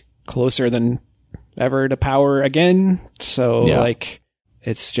 like, closer than ever to power again. So, like,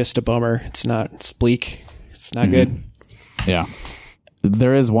 it's just a bummer. It's bleak. It's not good. Yeah.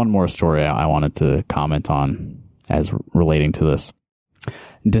 There is one more story I wanted to comment on as relating to this.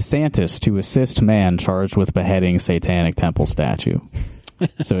 DeSantis to assist man charged with beheading Satanic Temple statue.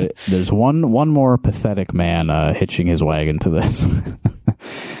 So there's one more pathetic man hitching his wagon to this.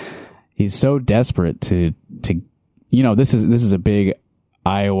 He's so desperate to this is a big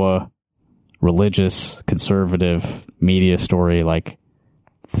Iowa religious conservative media story. Like,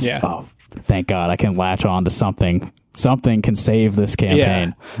 oh, thank God I can latch on to something. Something can save this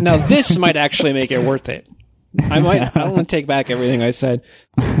campaign. Yeah. Now this might actually make it worth it. I don't want to take back everything I said.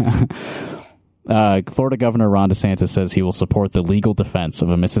 Florida Governor Ron DeSantis says he will support the legal defense of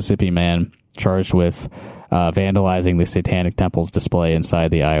a Mississippi man charged with vandalizing the Satanic Temple's display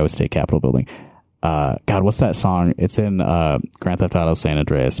inside the Iowa State Capitol building. God, what's that song? It's in Grand Theft Auto San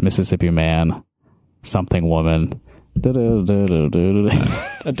Andreas. Mississippi man, something woman.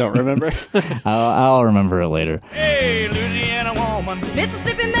 I don't remember. I'll remember it later. Hey, Louisiana woman,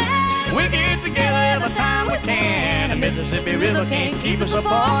 Mississippi man, we get together every time we can. The Mississippi River can't keep us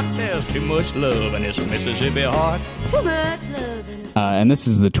apart. There's too much love in this Mississippi heart. Too much love. And this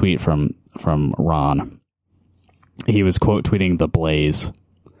is the tweet from Ron. He was quote tweeting The Blaze,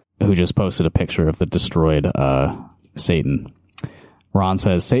 who just posted a picture of the destroyed Satan. Ron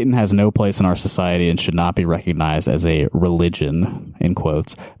says, Satan has no place in our society and should not be recognized as a religion, in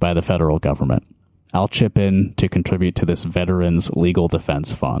quotes, by the federal government. I'll chip in to contribute to this Veterans Legal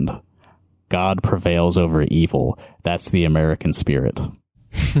Defense Fund. God prevails over evil. That's the American spirit.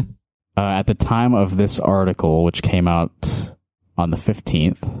 At the time of this article, which came out on the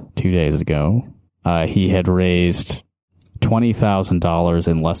 15th, 2 days ago, he had raised $20,000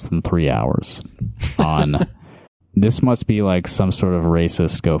 in less than 3 hours on... This must be like some sort of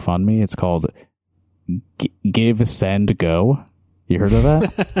racist GoFundMe. It's called Give, Send, Go. You heard of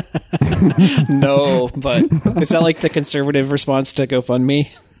that? No, but is that like the conservative response to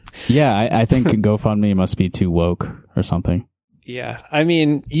GoFundMe? Yeah, I think GoFundMe must be too woke or something. Yeah, I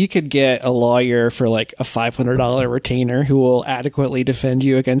mean, you could get a lawyer for like a $500 retainer who will adequately defend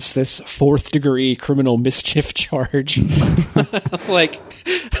you against this 4th-degree criminal mischief charge. Like,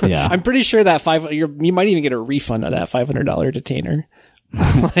 yeah, I'm pretty sure that you might even get a refund on that $500 detainer.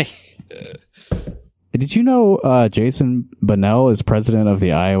 Did you know Jason Bunnell is president of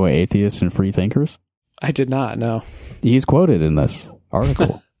the Iowa Atheists and Free Thinkers? I did not know. He's quoted in this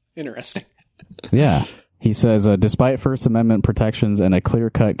article. Interesting. Yeah. He says, despite First Amendment protections and a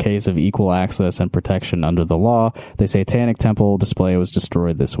clear-cut case of equal access and protection under the law, the Satanic Temple display was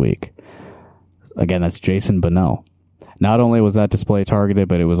destroyed this week. Again, that's Jason Bunnell. Not only was that display targeted,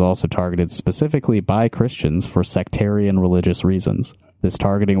 but it was also targeted specifically by Christians for sectarian religious reasons. This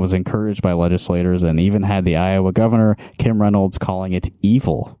targeting was encouraged by legislators and even had the Iowa governor, Kim Reynolds, calling it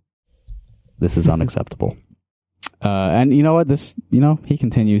evil. This is unacceptable. And you know what? He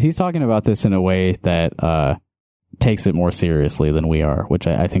continues. He's talking about this in a way that takes it more seriously than we are, which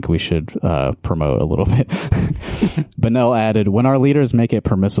I think we should promote a little bit. Bunnell added, when our leaders make it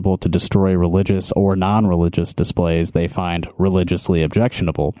permissible to destroy religious or non-religious displays they find religiously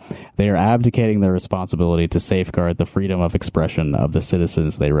objectionable, they are abdicating their responsibility to safeguard the freedom of expression of the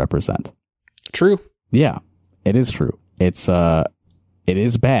citizens they represent. True. Yeah, it is true. it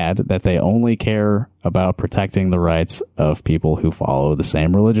is bad that they only care about protecting the rights of people who follow the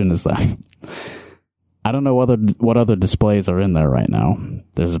same religion as them. I don't know what other displays are in there right now.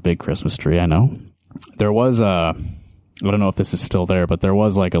 There's a big Christmas tree, I know. There was I don't know if this is still there, but there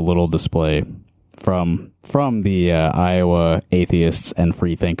was like a little display from the Iowa atheists and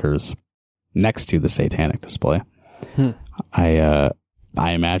free thinkers next to the satanic display. I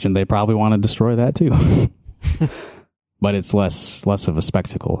imagine they probably want to destroy that too. But it's less of a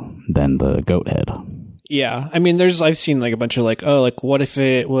spectacle than the goat head. Yeah. I mean, I've seen like a bunch of like, oh, like what if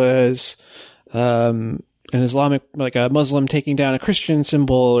it was an Islamic, like a Muslim taking down a Christian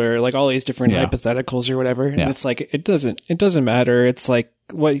symbol, or like all these different hypotheticals or whatever. And it's like, it doesn't matter. It's like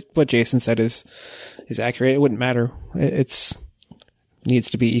what Jason said is accurate. It wouldn't matter. It's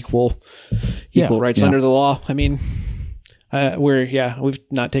needs to be equal rights under the law. I mean, we've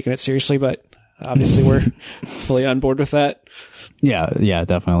not taken it seriously, but obviously we're fully on board with that. Yeah,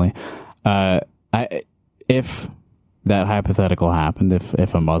 definitely. If that hypothetical happened,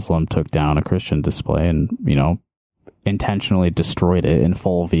 if a Muslim took down a Christian display and, intentionally destroyed it in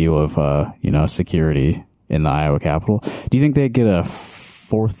full view of, security in the Iowa Capitol, do you think they'd get a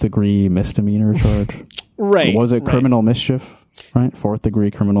 4th degree misdemeanor charge? Right. Was it criminal mischief? Right? 4th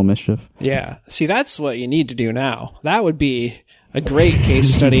degree criminal mischief? Yeah. See, that's what you need to do now. That would be a great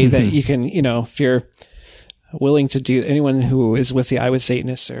case study that you can, if you're willing to do, anyone who is with the Iowa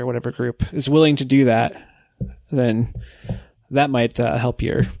Satanists or whatever group is willing to do that, then that might help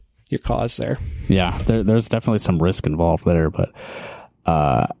your cause there. Yeah, there's definitely some risk involved there, but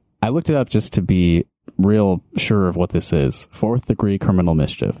I looked it up just to be real sure of what this is. 4th degree criminal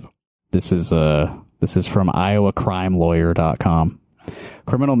mischief. This is from iowacrimelawyer.com.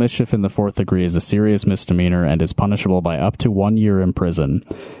 Criminal mischief in the 4th degree is a serious misdemeanor and is punishable by up to 1 year in prison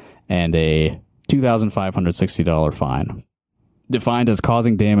and a $2,560 fine. Defined as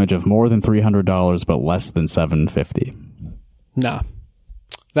causing damage of more than $300 but less than $750. Nah.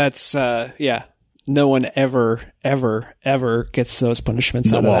 That's, no one ever gets those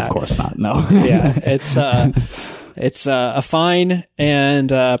punishments out of that. Well, of course not. No. Yeah, it's a fine and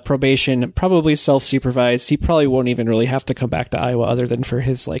probation, probably self-supervised. He probably won't even really have to come back to Iowa other than for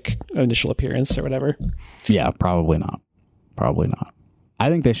his like initial appearance or whatever. Yeah, probably not. I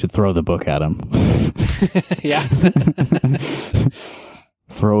think they should throw the book at him. Yeah.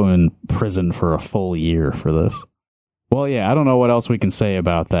 Throw him in prison for a full year for this. Well, yeah, I don't know what else we can say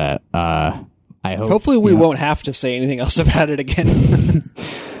about that. I hope. Hopefully we won't have to say anything else about it again.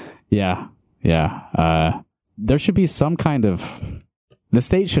 Yeah. There should be some kind of... The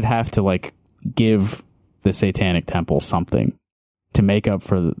state should have to, like, give the Satanic Temple something to make up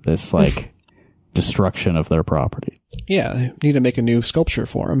for this, like, destruction of their property. Yeah, they need to make a new sculpture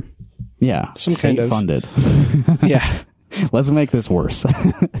for him. Yeah, some kind of funded. Yeah, let's make this worse.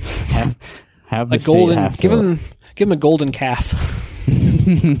 have the a state golden. have to, give him a golden calf.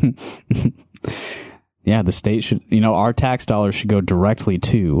 Yeah, the state should. Our tax dollars should go directly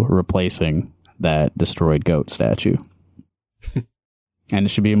to replacing that destroyed goat statue. And it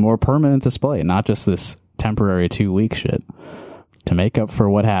should be a more permanent display, not just this temporary 2-week shit. To make up for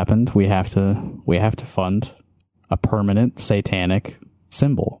what happened, we have to fund a permanent satanic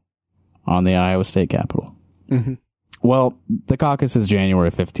symbol on the Iowa State Capitol. Mm-hmm. Well, the caucus is January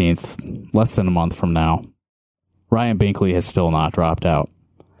 15th, less than a month from now. Ryan Binkley has still not dropped out.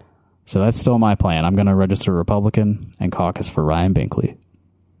 So that's still my plan. I'm going to register Republican and caucus for Ryan Binkley.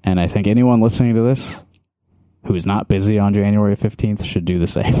 And I think anyone listening to this who is not busy on January 15th should do the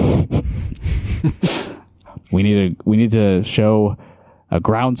same. We need to show a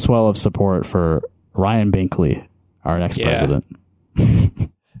groundswell of support for Ryan Binkley, our next president.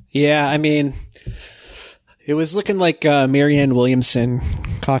 Yeah, I mean, it was looking like Marianne Williamson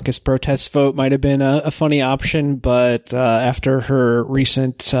caucus protest vote might have been a funny option, but after her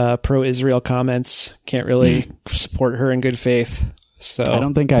recent pro-Israel comments, can't really support her in good faith. So I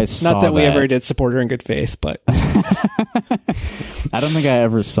don't think I saw not that we ever did support her in good faith, but I don't think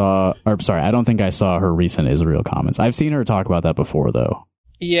I saw her recent Israel comments. I've seen her talk about that before, though.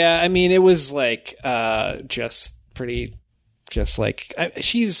 Yeah, I mean, it was like she was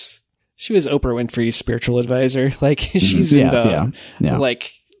Oprah Winfrey's spiritual advisor. Like she's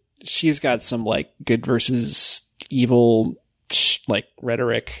like she's got some like good versus evil like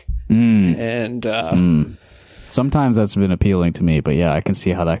rhetoric, and sometimes that's been appealing to me. But yeah, I can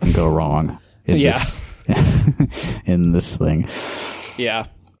see how that can go wrong. In this thing. Yeah,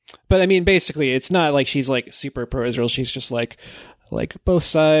 but I mean, basically, it's not like she's like super pro-Israel. She's just like both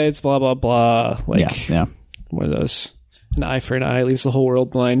sides, blah blah blah. Like one of those, an eye for an eye leaves the whole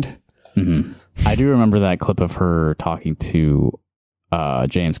world blind. Mm-hmm. I do remember that clip of her talking to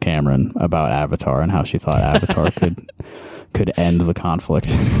James Cameron about Avatar and how she thought Avatar could end the conflict.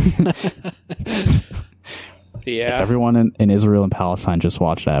 Yeah. If everyone in Israel and Palestine just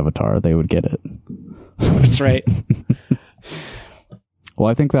watched Avatar, they would get it. That's right. Well,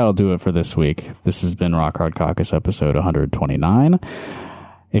 I think that'll do it for this week. This has been Rock Hard Caucus episode 129.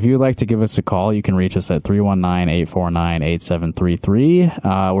 If you would like to give us a call, you can reach us at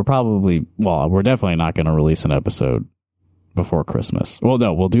 319-849-8733. We're definitely not going to release an episode before Christmas. Well,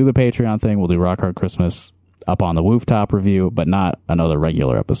 no, we'll do the Patreon thing. We'll do Rock Hard Christmas up on the Wooftop review, but not another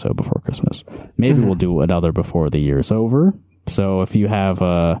regular episode before Christmas. Maybe we'll do another before the year's over. So if you have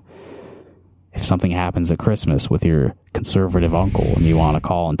if something happens at Christmas with your conservative uncle and you want to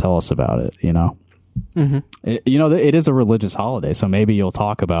call and tell us about it, it is a religious holiday, so maybe you'll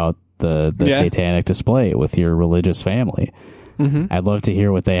talk about the satanic display with your religious family. I'd love to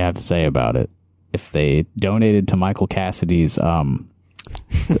hear what they have to say about it. If they donated to Michael Cassidy's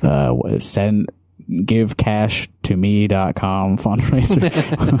givecashtome.com fundraiser,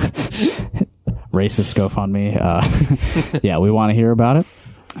 racist GoFundMe. We want to hear about it.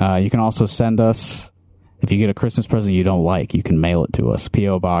 You can also send us, if you get a Christmas present you don't like, you can mail it to us.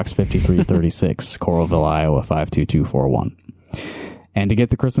 P.O. Box 5336, Coralville, Iowa 52241. And to get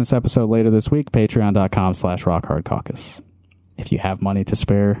the Christmas episode later this week, patreon.com/rockhardcaucus. If you have money to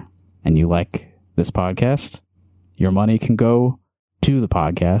spare and you like this podcast, your money can go to the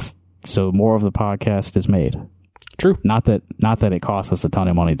podcast, so more of the podcast is made. True. Not that it costs us a ton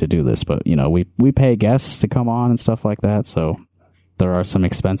of money to do this, but we pay guests to come on and stuff like that, so there are some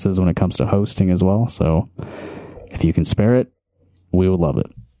expenses when it comes to hosting as well. So if you can spare it, we would love it.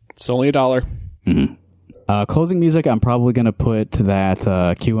 It's only $1. Mm-hmm. Closing music, I'm probably going to put that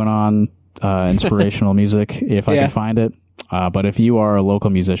QAnon inspirational music if I can find it. But if you are a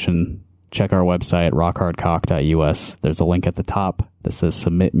local musician, check our website, rockhardcock.us. There's a link at the top that says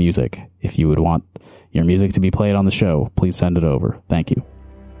submit music. If you would want your music to be played on the show, please send it over. Thank you.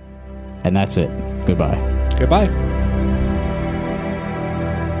 And that's it. Goodbye. Goodbye.